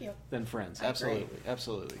choice. Thank you. Than Friends. Absolutely.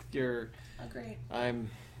 Absolutely. Agreed. I'm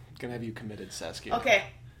gonna have you committed, Saskia. Okay.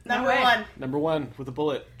 Number one. Number one with a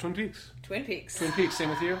bullet. Twin Peaks. Twin Peaks. Twin Peaks, same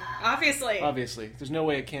with you? Obviously. There's no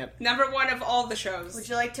way it can't. Number one of all the shows. Would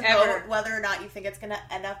you like to ever. vote whether or not you think it's going to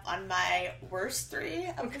end up on my worst 3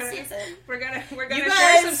 of the season? We're gonna You share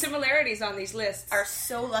guys some similarities on these lists. Are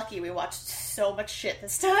so lucky we watched so much shit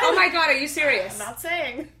this time. Oh my god, are you serious? I'm not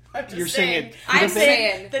saying. I'm just You're saying. I'm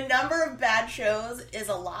saying. The number of bad shows is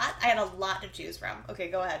a lot. I had a lot to choose from. Okay,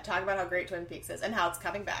 go ahead. Talk about how great Twin Peaks is and how it's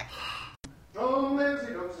coming back. Oh,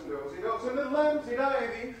 Mamsie Dotes and Dozy Dotes and little Lamsey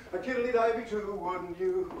Divey, a kiddly divey too, wouldn't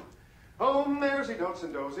you? Oh, Mamsie Dotes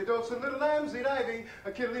and Dozy Dotes and little Lamsey Divey,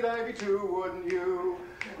 a kiddly divey too, wouldn't you?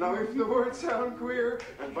 Now if the words sound queer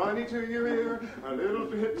and funny to your ear, a little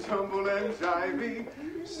bit tumble and jivey,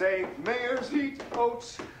 say mares eat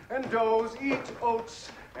oats and does eat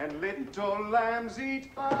oats and little lambs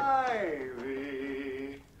eat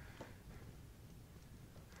ivy.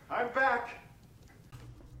 I'm back.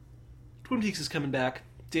 Twin Peaks is coming back.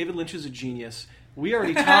 David Lynch is a genius. We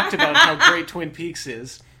already talked about how great Twin Peaks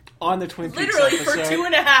is on the Twin Peaks Literally episode. for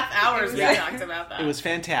 2.5 hours we talked about that. It was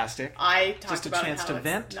fantastic. I talked Just a about chance how to it's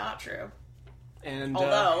vent. Not true. And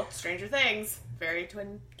although Stranger Things, very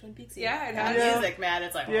Twin Peaksy. Yeah, it And has. the music, man,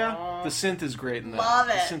 it's like the synth is great in that. Love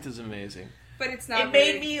it. The synth is amazing. But it's not. It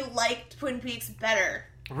made me like Twin Peaks better.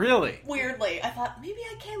 Really? Weirdly, I thought maybe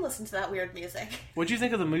I can listen to that weird music. What'd you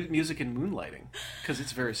think of the music in Moonlighting? Because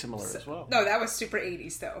it's very similar as well. No, that was super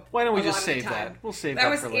 80s though. Why don't we A just lot of the save time. that? We'll save that that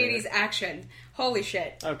was for later. 80s action. Holy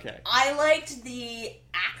shit. Okay. I liked the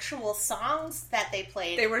actual songs that they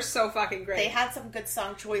played. They were so fucking great. They had some good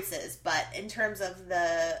song choices, but in terms of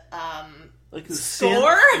the like the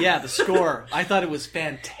score? Yeah, the score. I thought it was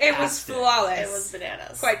fantastic. It was flawless. It was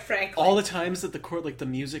bananas. Quite frankly. All the times that the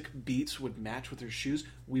music beats would match with her shoes.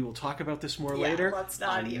 We will talk about this more later. Let's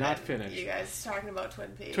not I'm even. not finished. You guys talking about Twin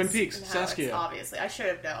Peaks. Twin Peaks, and how Saskia. it's obviously. I should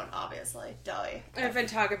have known, obviously. Dolly. I've been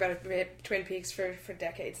talking about Twin Peaks for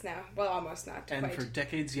decades now. Well, almost not And quite. for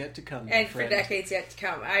decades yet to come. And friend. for decades yet to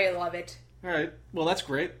come. I love it. All right. Well, that's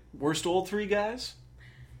great. Worst old 3 guys?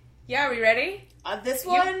 Yeah, are we ready? This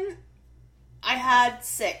one, I had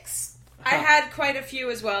 6. I had quite a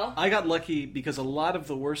few as well. I got lucky because a lot of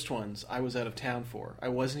the worst ones I was out of town for. I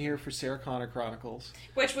wasn't here for Sarah Connor Chronicles.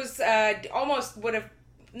 Which was almost would have,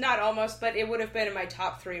 not almost, but it would have been in my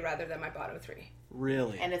top 3 rather than my bottom 3.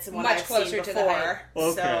 Really? And it's one Much I've closer seen to before, the height.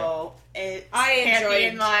 Okay. so it I can't be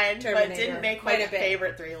enjoyed in mine, but Terminator it didn't make quite my a bit.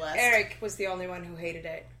 favorite 3 list. Eric was the only one who hated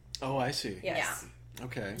it. Oh, I see. Yes.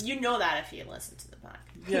 Okay. You know that if you listen to the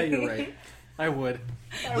podcast. Yeah, you're right. I would.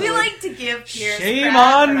 We like to give Pierce Shame crap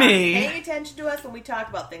on for not me. paying attention to us when we talk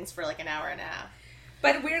about things for like an hour and a half.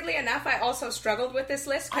 But weirdly enough, I also struggled with this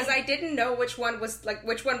list because I didn't know which one was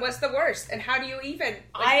the worst, and how do you even?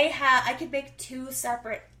 I could make 2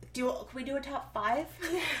 separate. Can we do a top 5?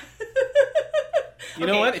 You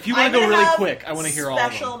know what? If you want to go really quick, I want to hear all of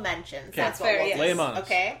them. Special mentions. Okay. That's what we'll do. Lay them on us.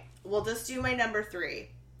 Okay, we'll just do my number 3,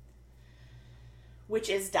 which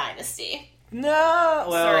is Dynasty. No,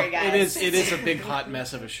 well, Sorry, guys. it is a big hot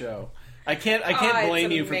mess of a show. I can't it's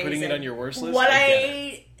blame you for putting it amazing. on your worst list. What I get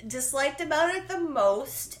it. I disliked about it the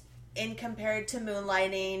most, in compared to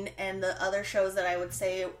Moonlighting and the other shows that I would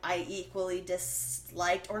say I equally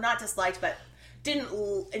disliked, or not disliked, but didn't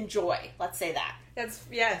enjoy. Let's say that.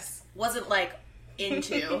 Yes. Wasn't like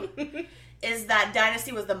into. Is that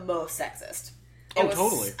Dynasty was the most sexist. Oh,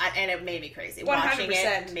 totally. And it made me crazy. 100%. Watching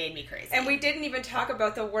it made me crazy. And we didn't even talk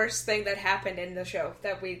about the worst thing that happened in the show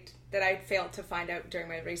that I failed to find out during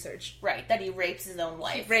my research. Right, that he rapes his own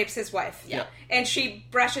wife. He rapes his wife. Yeah. And she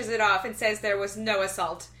brushes it off and says there was no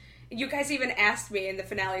assault. You guys even asked me in the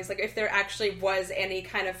finales, like, if there actually was any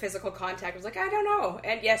kind of physical contact. I was like, I don't know.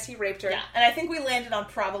 And yes, he raped her. Yeah, and I think we landed on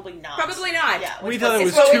probably not. Probably not. Yeah, We which thought it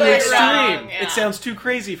was what we too landed extreme. on, yeah. It sounds too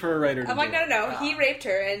crazy for a writer to I'm like, do. no. He raped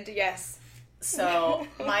her, and yes. So,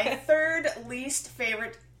 my third least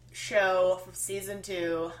favorite show from season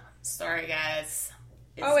 2, sorry guys,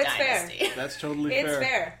 is it's Dynasty. fair. That's totally It's fair.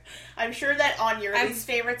 fair. I'm sure that on your least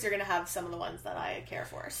favorites, you're going to have some of the ones that I care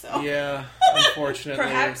for, so. Yeah, unfortunately.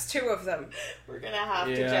 Perhaps 2 of them. We're going to have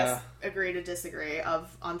to just agree to disagree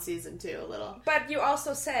on season 2 a little. But you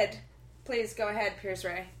also said, please go ahead, Piers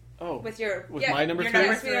Ray. Oh, with my number 3?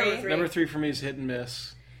 Number 3. Number 3 for me is hit and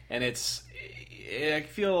miss, and I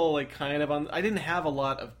feel like kind of on. I didn't have a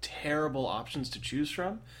lot of terrible options to choose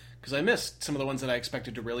from because I missed some of the ones that I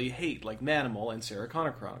expected to really hate, like Manimal and Sarah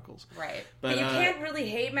Connor Chronicles. Right. But you can't really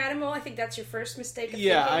hate Manimal. I think that's your first mistake. Of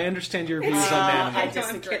Yeah, thinking. I understand your views on Manimal. I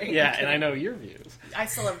disagree. Yeah, and I know your views. I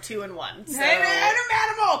still have 2 and 1. So Hey, man,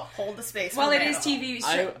 Manimal! Hold the space. Well, for it is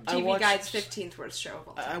Manimal. TV watched- Guide's 15th worst show of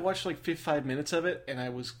all time. I watched like 5 minutes of it, and I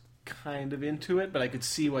was kind of into it, but I could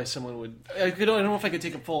see why someone would. I don't know if I could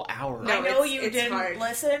take a full hour. I know you it's didn't hard.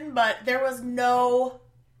 listen, but there was no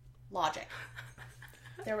logic.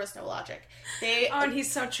 There was no logic. And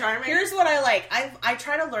he's so charming. Here's what I like. I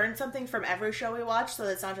try to learn something from every show we watch, so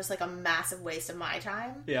it's not just like a massive waste of my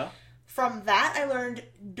time. Yeah. From that, I learned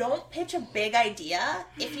don't pitch a big idea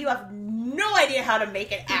if you have no idea how to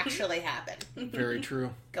make it actually happen. Very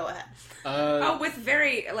true. Go ahead. With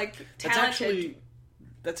very talented.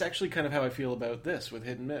 That's actually kind of how I feel about this with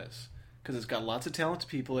Hit and Miss, because it's got lots of talented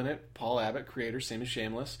people in it. Paul Abbott, creator, same as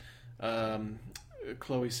Shameless.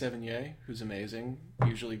 Chloe Sevigny, who's amazing,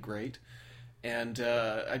 usually great. And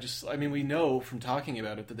we know from talking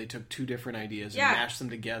about it that they took 2 different ideas and mashed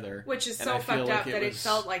them together. Which is and so I feel fucked like up that it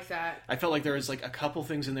felt like that. I felt like there was like a couple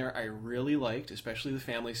things in there I really liked, especially the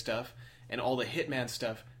family stuff, and all the Hitman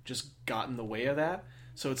stuff just got in the way of that.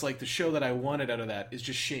 So it's like the show that I wanted out of that is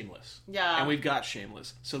just Shameless. Yeah. And we've got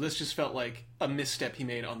Shameless. So this just felt like a misstep he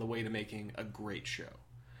made on the way to making a great show.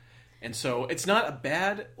 And so it's not a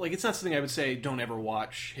bad... Like, it's not something I would say don't ever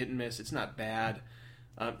watch Hit and Miss. It's not bad.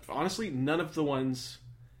 Honestly, none of the ones...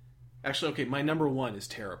 Actually, okay, my number 1 is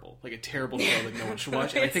terrible. Like a terrible show that no one should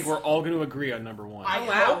watch. And I think we're all going to agree on number 1. I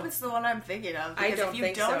hope it's the one I'm thinking of. Because if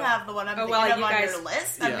you don't have the one I'm thinking of on your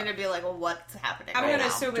list, I'm going to be like, well, what's happening I'm right going to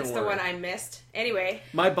now? assume it's the one I missed. Anyway.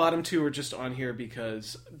 My bottom 2 are just on here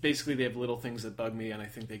because basically they have little things that bug me, and I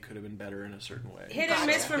think they could have been better in a certain way. Hit and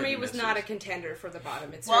Miss for me was not a contender for the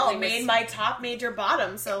bottom. It made my top major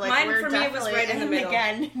bottom, so like mine we're for me was right in the middle.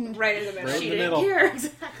 Again, right in the middle. Right in the middle.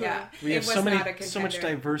 Exactly. Yeah, we have so much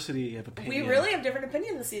diversity of opinion. We really have different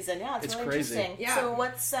opinions this season. Yeah, it's really crazy. interesting. Yeah. So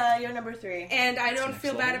what's your number 3? And I don't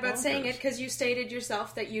feel bad about saying it because you stated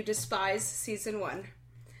yourself that you despise season 1.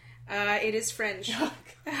 It is Fringe.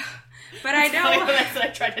 But I know that's what I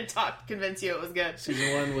tried to convince you it was good.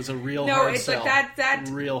 Season 1 was a real hard sell. that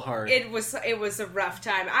real hard. It was a rough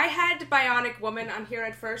time. I had Bionic Woman on here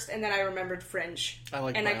at first, and then I remembered Fringe.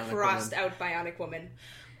 I crossed out Bionic Woman.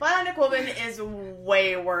 Bionic Woman is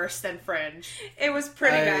way worse than Fringe. It was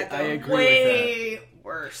pretty bad, though. I agree way with that.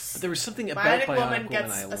 Worse. But there was something about Bionic Woman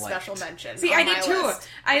gets I a liked. special mention. See, I did too.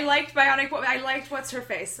 I liked Bionic Woman. I liked what's her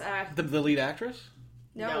face. The lead actress?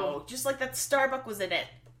 No, just like that Starbuck was in it.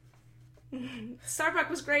 Starbuck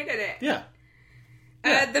was great in it. Yeah.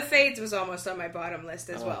 The Fades was almost on my bottom list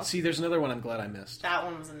as well. See, there's another one I'm glad I missed. That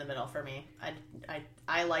one was in the middle for me.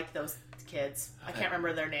 I like those kids. I can't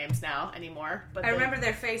remember their names now anymore. But I remember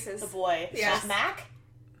their faces. The boy. Yes. Mac?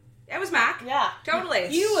 It was Mac. Yeah. Totally.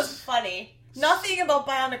 He was funny. Nothing about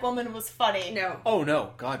Bionic Woman was funny. No. Oh,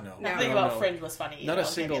 no. God, no. Nothing about Fringe was funny. Not a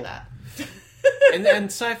single... Give you that. and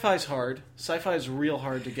sci-fi's hard. Sci-fi is real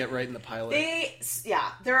hard to get right in the pilot.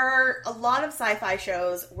 There are a lot of sci-fi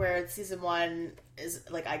shows where season 1 is,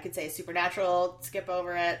 like, I could say Supernatural, skip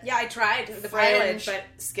over it. Yeah, I tried the Fringe, pilot,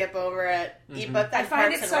 but skip over it. Mm-hmm. But I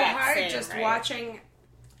find Parks it so and Rec, hard same, just right? watching.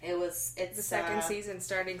 It's the second season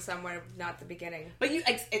starting somewhere, not the beginning. But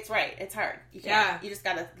it's right. It's hard. You just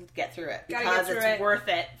gotta get through it Gotta because get through it's it. worth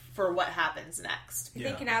it for what happens next. I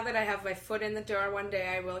think now that I have my foot in the door, one day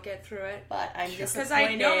I will get through it. But I'm disappointed because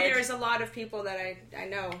I know there's a lot of people that I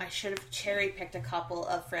know. I should have cherry picked a couple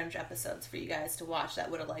of Fringe episodes for you guys to watch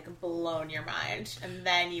that would have like blown your mind, and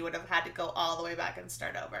then you would have had to go all the way back and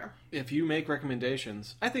start over. If you make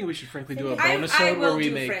recommendations, I think we should frankly do a I bonus episode where we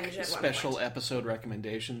make Fringe at one special point. episode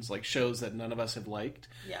recommendations, like shows that none of us have liked.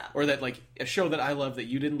 Yeah. Or that, like, a show that I love that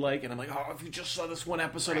you didn't like, and I'm like, oh, if you just saw this one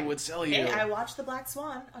episode, it would sell you. Hey, I watched The Black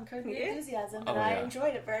Swan on Curb Your Enthusiasm, and I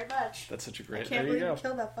enjoyed it very much. That's such a great... I can't there you believe go. you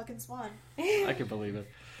killed that fucking swan. I can believe it.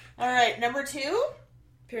 All right, number 2?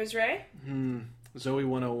 Piers Ray? Zoe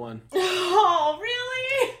 101. Oh,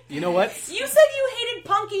 really? You know what? You said you hated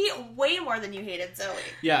Punky way more than you hated Zoe.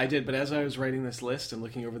 Yeah, I did, but as I was writing this list and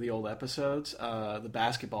looking over the old episodes, the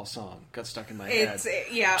basketball song got stuck in my head.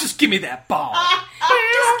 Yeah. Just give me that ball!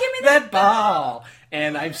 Just give me that ball!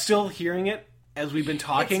 And I'm still hearing it as we've been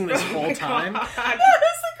talking this whole time. That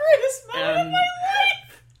is the greatest moment of my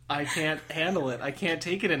life! I can't handle it. I can't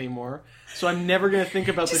take it anymore. So I'm never going to think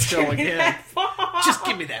about the show again. Just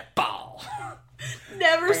give me that ball.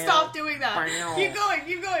 Never stop doing that. Keep going,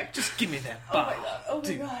 keep going. Just give me that ball. Oh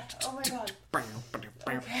my god, oh my god.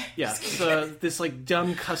 Okay. Yeah, this like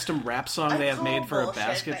dumb custom rap song they have made for a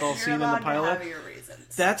basketball scene in the pilot. Have your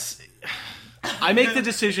reasons. That's I make the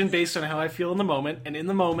decision based on how I feel in the moment, and in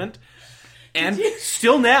the moment, and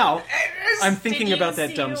still now, I'm thinking about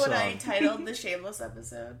that dumb song. Did you see when I titled the Shameless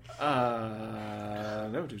episode?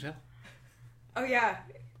 No, do tell. Oh, yeah.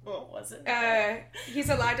 What was it? He's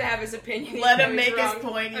allowed to have his opinion. Let him make his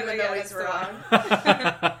point even though he's wrong.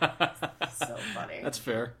 So funny. That's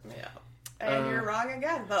fair. Yeah. And you're wrong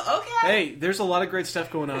again, but okay. Hey, there's a lot of great stuff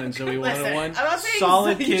going on in Zoe 101. I'm not saying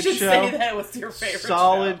solid you kid should show. say that was your favorite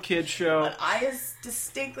solid kid show. But I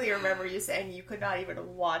distinctly remember you saying you could not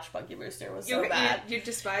even watch Punky Brewster. It was so bad. You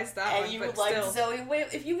despised that and one, you but like still. Zoe. Wait,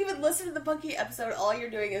 if you even listen to the Punky episode, all you're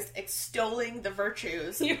doing is extolling the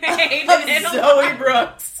virtues You of hated it a Zoe lot.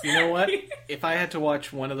 Brooks. You know what? If I had to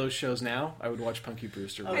watch one of those shows now, I would watch Punky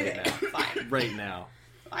Brewster right now. Fine. Right now.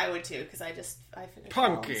 I would too, because I finished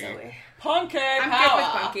Punky. Zoe. Punky I'm power. good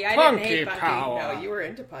with Punky. I Punky didn't hate Punky. power. No, you were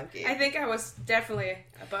into Punky. I think I was definitely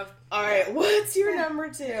above. All right, what's your number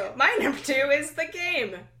 2? My number 2 is The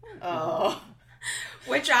Game. Oh.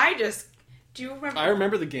 Which I just... Do you remember? I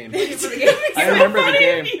remember the game. I remember the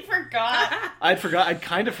game. You forgot. I'd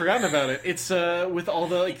kind of forgotten about it. It's with all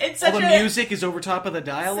the It's all the such a- music is over top of the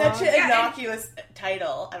dialogue. Such an innocuous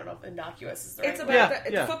title. I don't know if innocuous is the right It's word. about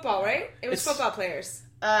it's football, right? It was It's- football players.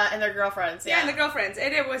 And their girlfriends. Yeah, Yeah, and the girlfriends.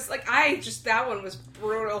 And it was like, that one was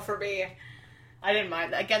brutal for me. I didn't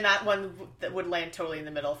mind. Again, that one that would land totally in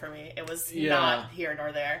the middle for me. It was not here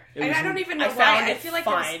nor there. And I don't even know I why. found I it feel like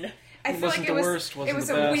fine. I feel like it was wasn't it was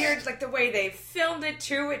the a best. weird, like the way they filmed it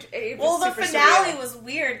too. It Well, was the super finale surreal. was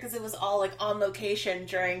weird because it was all like on location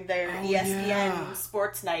during their ESPN yeah.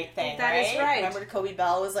 sports night thing. That is right. Remember, Kobe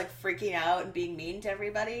Bell was like freaking out and being mean to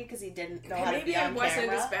everybody because he didn't know how to Maybe be on it wasn't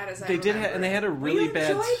camera. as bad as I They did, and they had a really you bad.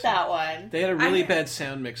 enjoyed that one. They had a really bad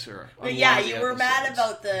sound mixer. On But yeah, one of the you were mad episodes,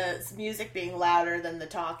 about the music being louder than the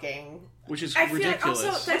talking. which is I feel like ridiculous.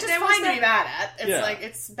 also Which is there was fine to the- be mad at. It's Yeah. like,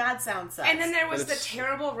 it's bad sound sucks. And then there was But the it's-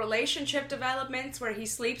 terrible relationship developments where he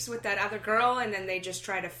sleeps with that other girl, and then they just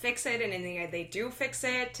try to fix it, and in the end they do fix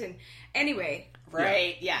it. And anyway,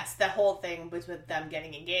 Right, yes. The whole thing was with them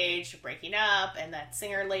getting engaged, breaking up, and that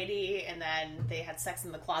singer lady, and then they had sex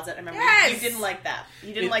in the closet. I remember Yes! you didn't like that.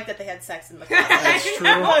 You didn't It- like that they had sex in the closet. That's true.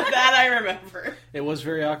 That I remember. It was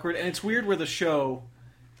very awkward, and it's weird where the show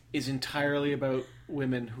is entirely about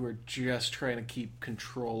women who are just trying to keep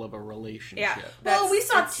control of a relationship. Yeah. Well, we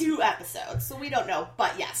saw That's- 2 episodes, so we don't know.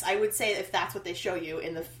 But yes, I would say if that's what they show you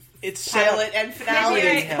in the It's set pilot up and finale,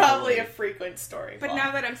 pretty it's probably heavily. a frequent story. but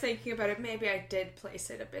now that I'm thinking about it, maybe I did place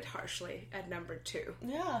it a bit harshly at number 2.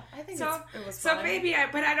 yeah, I think So, it was so fine. maybe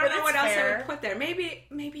but I don't But know it's what else I fair. would put there. Maybe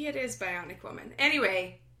it is Bionic Woman.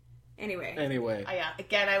 Anyway. Anyway, Yeah,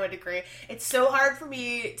 again, I would agree. It's so hard for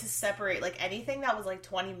me to separate, like, anything that was, like,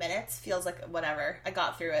 20 minutes feels like whatever. I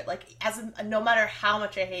got through it. Like, no matter how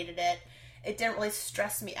much I hated it, it didn't really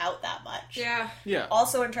stress me out that much. yeah.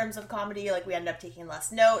 Also, in terms of comedy, like, we end up taking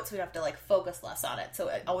less notes. We have to, like, focus less on it. So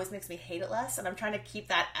it always makes me hate it less, and I'm trying to keep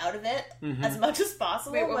that out of it as much as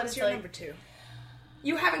possible. Wait, but what was it's your like, number 2?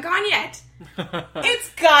 You haven't gone yet. It's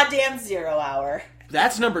goddamn 0 Hour.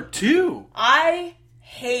 That's number 2. I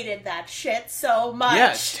hated that shit so much.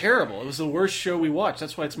 Yeah, it's terrible. It was the worst show we watched.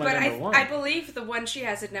 That's why it's my But number 1. I believe the one she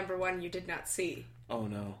has at number 1 you did not see. Oh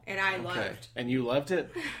no. And I loved. And you loved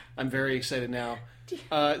it? I'm very excited now.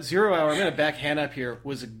 0 Hour, I'm going to back Hannah up here,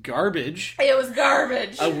 was garbage. It was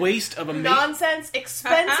garbage. A waste of a Nonsense,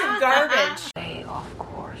 expensive garbage. Of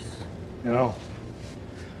course. No.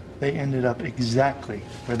 They ended up exactly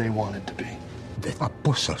where they wanted to be. The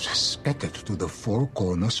apostles scattered to the 4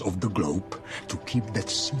 corners of the globe to keep that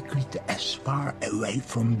secret as far away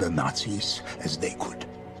from the Nazis as they could.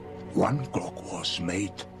 1 clock was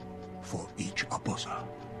made for each apostle.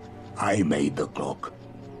 I made the clock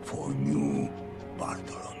for New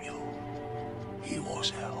Bartholomew. He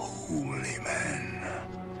was a holy man.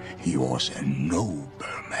 He was a noble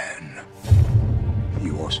man. He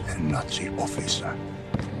was a Nazi officer.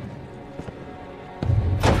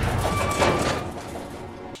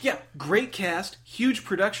 Yeah, great cast, huge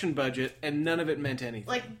production budget, and none of it meant anything.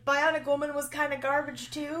 Like, Bionic Woman was kind of garbage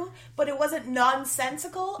too, but it wasn't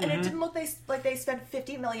nonsensical, and it didn't look like they spent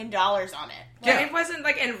 $50 million on it. Yeah. It wasn't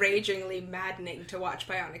like enragingly maddening to watch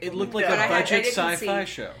Bionic It Woman. looked like But a I budget didn't sci-fi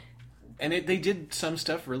see- show. And they did some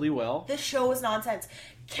stuff really well. This show was nonsense.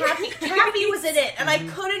 Cappy was in it, and I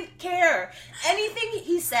couldn't care. Anything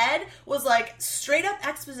he said was like straight up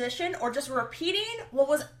exposition or just repeating what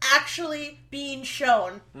was actually being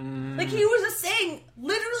shown. Like, he was just saying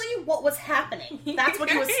literally what was happening. That's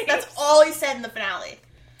what he was. That's all he said in the finale.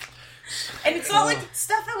 And it's not like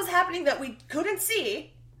stuff that was happening that we couldn't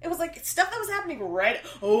see. It was like stuff that was happening right.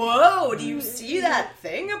 Whoa! Do you see that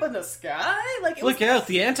thing up in the sky? Like, it Look was, out!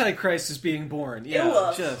 The Antichrist is being born. Yeah, it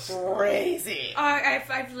was just crazy.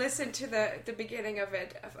 I've listened to the beginning of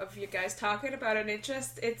it of you guys talking about it. And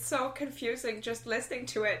it's so confusing just listening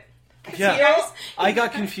to it. Yeah, I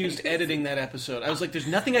got confused editing that episode. I was like, "There's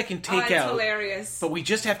nothing I can take it's out." Hilarious. But we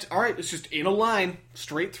just have to. All right, it's just in a line,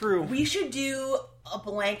 straight through. We should do a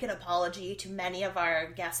blanket apology to many of our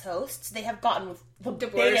guest hosts. They have gotten the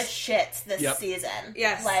biggest shits this season.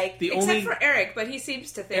 Yes, like except for Eric, but he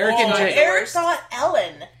seems to think Eric and Jay. Eric got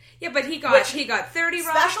Ellen. Yeah, but he got 30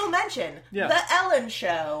 Rock. Special mention. Yeah. The Ellen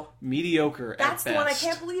Show. Mediocre. That's at the one I best.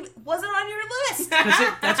 can't believe wasn't on your list.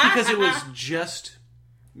 That's because it was just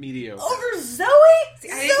mediocre. Over Zoe?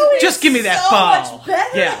 Just give me that so ball. Much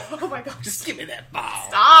better. Yeah. Oh my god. Just give me that ball.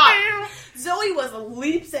 Stop. Zoe was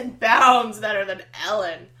leaps and bounds better than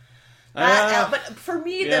Ellen. But for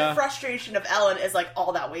me, the frustration of Ellen is like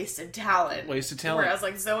all that wasted talent. Whereas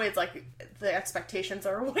like Zoe, it's like the expectations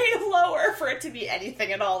are way lower for it to be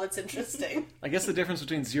anything at all that's interesting. I guess the difference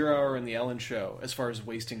between Zero Hour and the Ellen Show, as far as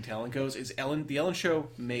wasting talent goes, is the Ellen Show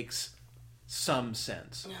makes some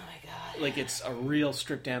sense. Oh my god! Like it's a real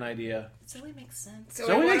stripped down idea. Zoe makes sense.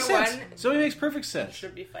 Zoe makes sense. Zoe makes perfect sense.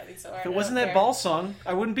 Should be fighting so hard. If it wasn't that ball song,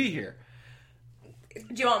 I wouldn't be here.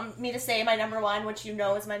 Do you want me to say my number one, which you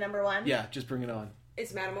know is my number one? Yeah, just bring it on.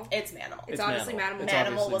 It's Manimal. It's Manimal. It's honestly Manimal.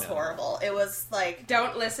 Manimal was horrible. It was like...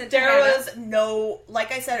 Don't listen to There Hannah. was no...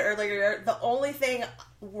 Like I said earlier, the only thing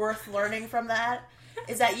worth learning from that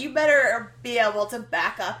is that you better be able to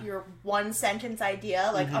back up your one sentence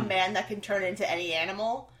idea, like a man that can turn into any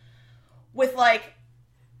animal, with like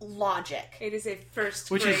logic. It is a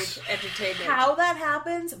first-grade entertainment. How that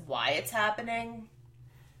happens, why it's happening,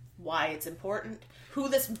 why it's important, who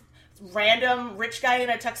this random rich guy in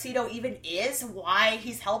a tuxedo even is, why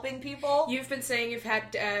he's helping people. You've been saying you've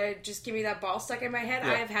had Just Give Me That Ball stuck in my head.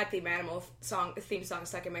 Yeah. I have had the Manimal theme song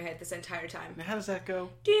stuck in my head this entire time. Now, how does that go?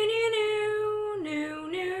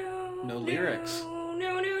 No lyrics.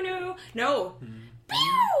 No.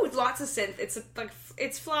 Pew! Lots of synth.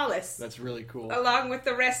 It's flawless. That's really cool. Along with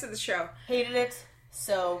the rest of the show. Hated it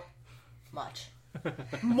so much.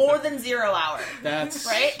 More than 0 Hour. That's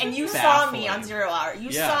right? And you saw baffling. me on 0 Hour.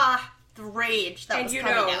 You saw the rage that was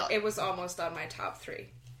coming out. It was almost on my top 3.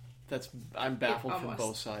 I'm baffled from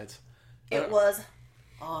both sides. It was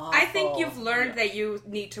awful. I think you've learned that you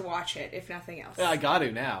need to watch it, if nothing else. I got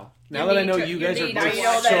to now. Now that I know you guys are Now both you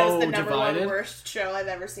know that it was so the number one divided. worst show I've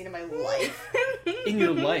ever seen in my life. In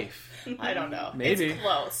your life. I don't know. Maybe. It's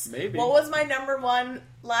close. Maybe. What was my number one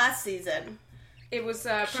last season? It was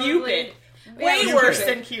probably... Cupid. Way Cupid. worse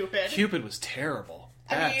than Cupid. Cupid was terrible.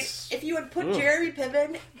 I mean, if you had put Ugh. Jeremy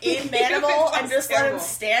Piven in Manimal and just let him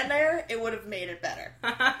stand there, it would have made it better.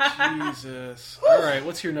 Jesus. All right,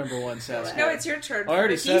 what's your number one, Saskia? No, it's your turn. I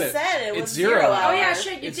already said it. He said it was It's 0 0 Hour. Oh, yeah,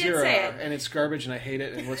 shit, you It's did 0 say Hour, it. and it's garbage, and I hate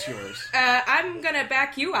it. And what's yours? I'm gonna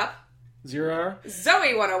back you up. 0 Hour?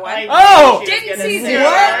 Zoe 101. I Oh! Didn't gonna see say 0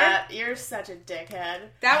 that. You're such a dickhead.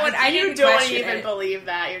 That one, I You didn't don't question even it. believe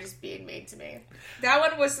that. You're just being mean to me. That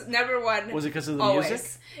one was number one. Was it because of the always.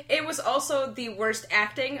 music? It was also the worst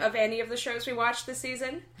acting of any of the shows we watched this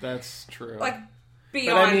season. That's true. Like, but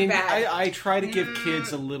beyond I mean, bad. I try to give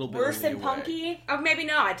kids a little bit Worse of than leeway. Punky? Oh, maybe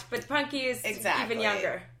not, but Punky is Exactly. even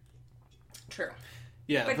younger. True.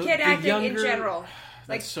 Yeah, But the kid acting in younger- general.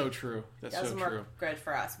 That's so true. That's so Doesn't true. work good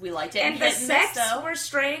for us. We liked it. And the hit miss, sets though. were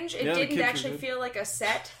strange. It Yeah, the didn't kids were actually good. feel like a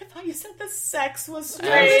set. I thought you said the sex was As,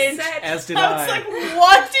 strange. as did I was I. like,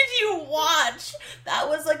 what did you watch? That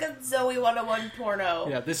was like a Zoe 101 porno.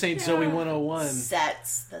 Yeah, this ain't Zoe 101. The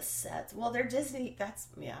sets. Well, they're Disney. That's,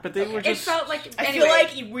 yeah. But they were It just... felt like... I anyway.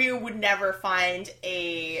 feel like we would never find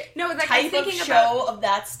a No, like, I'm type of thinking show of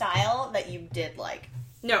that style that you did like.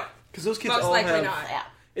 No. Because those kids Most all likely have... not. Yeah.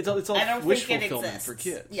 It's all I don't wish think it fulfillment exists. for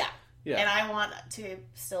kids. Yeah. Yeah. And I want to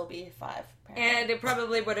still be 5. And it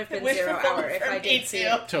probably would have been Wish 0 fulfillment Hour if for I me did see too.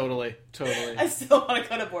 it. Totally. I still want to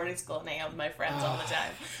go to boarding school and hang out with my friends all the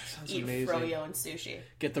time. Sounds Eat amazing. froyo and sushi.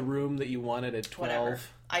 Get the room that you wanted at 12. Whatever.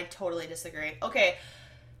 I totally disagree. Okay,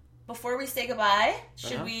 before we say goodbye,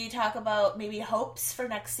 should we talk about maybe hopes for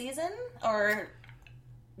next season or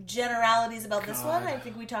generalities about this one? I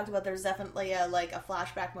think we talked about there's definitely a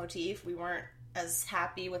flashback motif. We weren't as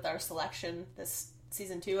happy with our selection this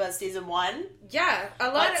season 2 as season 1. Yeah, a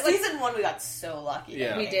lot But of... like, season 1 we got so lucky.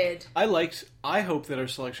 Yeah. We did. I hope that our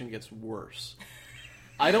selection gets worse.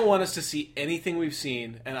 I don't want us to see anything we've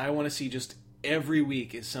seen, and I want to see just every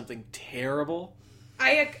week is something terrible.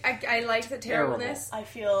 I like the Terrible. terribleness. I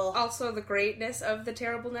feel Also the greatness of the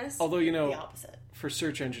terribleness. Although, the opposite. for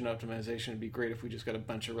search engine optimization, it'd be great if we just got a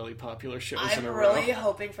bunch of really popular shows in a I'm row. really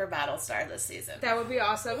hoping for Battlestar this season. That would be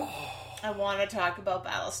awesome. I want to talk about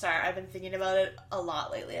Battlestar. I've been thinking about it a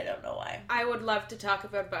lot lately. I don't know why. I would love to talk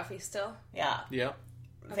about Buffy still. Yeah. Yep.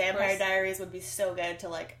 Vampire course. Diaries would be so good to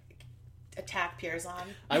like attack Piers on.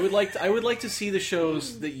 I would like to see the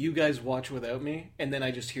shows that you guys watch without me, and then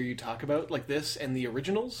I just hear you talk about, like this and the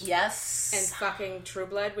originals. Yes. And fucking True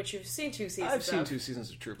Blood, which you've seen 2 seasons I've seen of. 2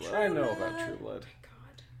 seasons of True Blood. I know about True Blood.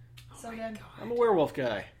 So good. I'm a werewolf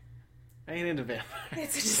guy. I ain't into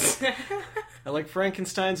vampires. I like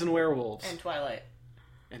Frankensteins and werewolves. And Twilight.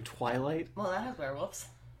 And Twilight? Well, that has werewolves.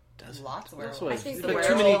 Does it? Lots of That's werewolves. what I think the but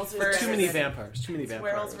werewolves too many vampires. Too many It's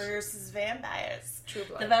vampires. werewolves versus vampires. True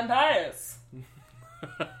Blood. The vampires.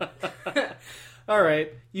 All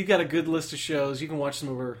right, you got a good list of shows. You can watch them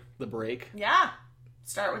over the break. Yeah.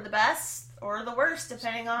 Start with the best or the worst,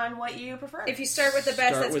 depending on what you prefer. If you start with the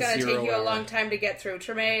best, Start that's with going to take 0 you a hour. long time to get through.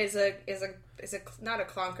 Treme is a not a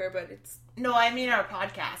clunker, but it's... No, I mean our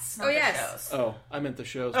podcasts. Not Oh, the yes. shows. Oh, I meant the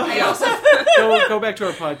shows. I also... Go back to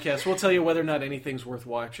our podcast. We'll tell you whether or not anything's worth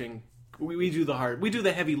watching. We do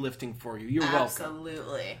the heavy lifting for you. You're welcome.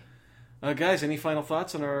 Absolutely. Guys, any final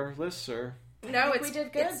thoughts on our lists, or? No, we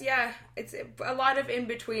did good. It's a lot of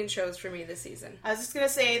in-between shows for me this season. I was just going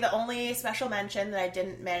to say the only special mention that I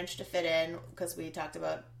didn't manage to fit in, because we talked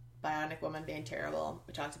about Bionic Woman being terrible.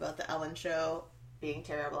 We talked about the Ellen Show being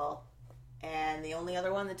terrible. And the only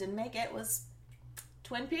other one that didn't make it was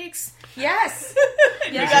Twin Peaks. Yes!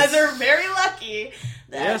 You guys are very lucky.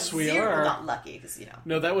 that Yes, we are. Well, not lucky, because, you know.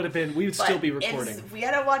 No, that would have been... We would But still be recording. if we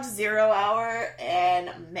had to watch 0 Hour and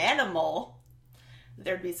Manimal,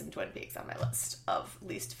 there'd be some Twin Peaks on my list of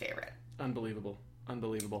least favorite. Unbelievable.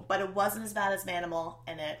 But it wasn't as bad as Manimal,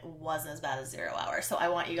 and it wasn't as bad as 0 Hour. So I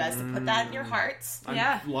want you guys to put that in your hearts.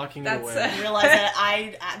 I'm locking it away. And realize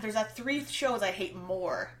that there's 3 shows I hate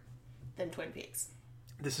more than Twin Peaks.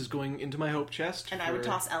 This is going into my hope chest. And I would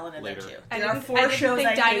toss Ellen in later. there too. I There are didn't 4 think shows I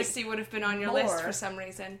hate Dynasty would have been on your list more. for some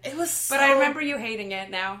reason. It was But I remember you hating it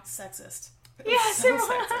now. Sexist. Yes, it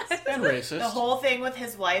was. And racist. The whole thing with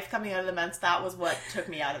his wife coming out of the men's, that was what took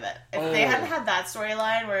me out of it. If they hadn't had that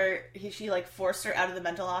storyline where she like forced her out of the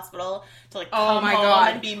mental hospital to like come home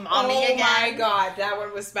and be mommy again. Oh my god, that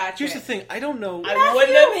one was bad. Here's the thing. I don't know... I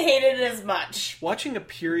wouldn't have hated it as much. Watching a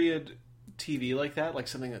period TV like that, like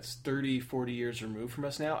something that's 30, 40 years removed from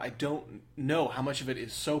us now, I don't know how much of it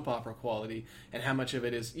is soap opera quality and how much of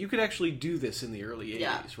it is... You could actually do this in the early 80s,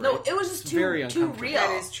 right? No, it was just It's too real.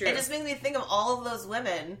 That is true. It just made me think of all of those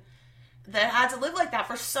women that had to live like that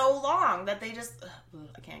for so long that they just...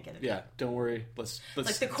 I can't get it. Yeah, don't worry. Let's Like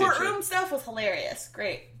the ditch courtroom it. stuff was hilarious.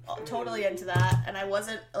 Great. Totally into that. And I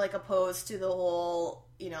wasn't like opposed to the whole,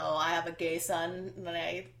 I have a gay son and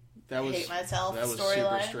I hate myself That was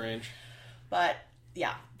storyline. super strange. But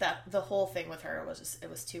yeah, the whole thing with her was just, it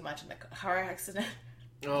was too much. And the car accident.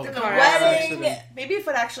 Oh, the car wedding. accident. Maybe if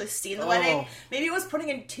I'd actually seen the Oh. wedding, maybe it was putting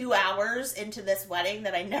in 2 hours into this wedding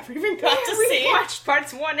that I never even got to we see. watched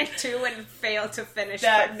parts 1 and 2 and failed to finish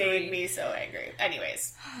That part made 3. me so angry.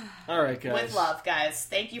 Anyways. All right, guys. With love, guys.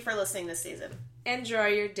 Thank you for listening this season. Enjoy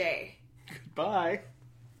your day. Bye.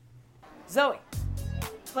 Zoe,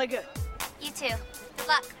 play good. You too. Good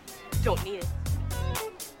luck. Don't need it.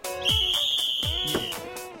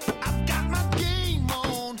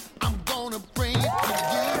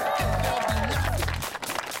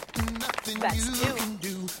 That's 2.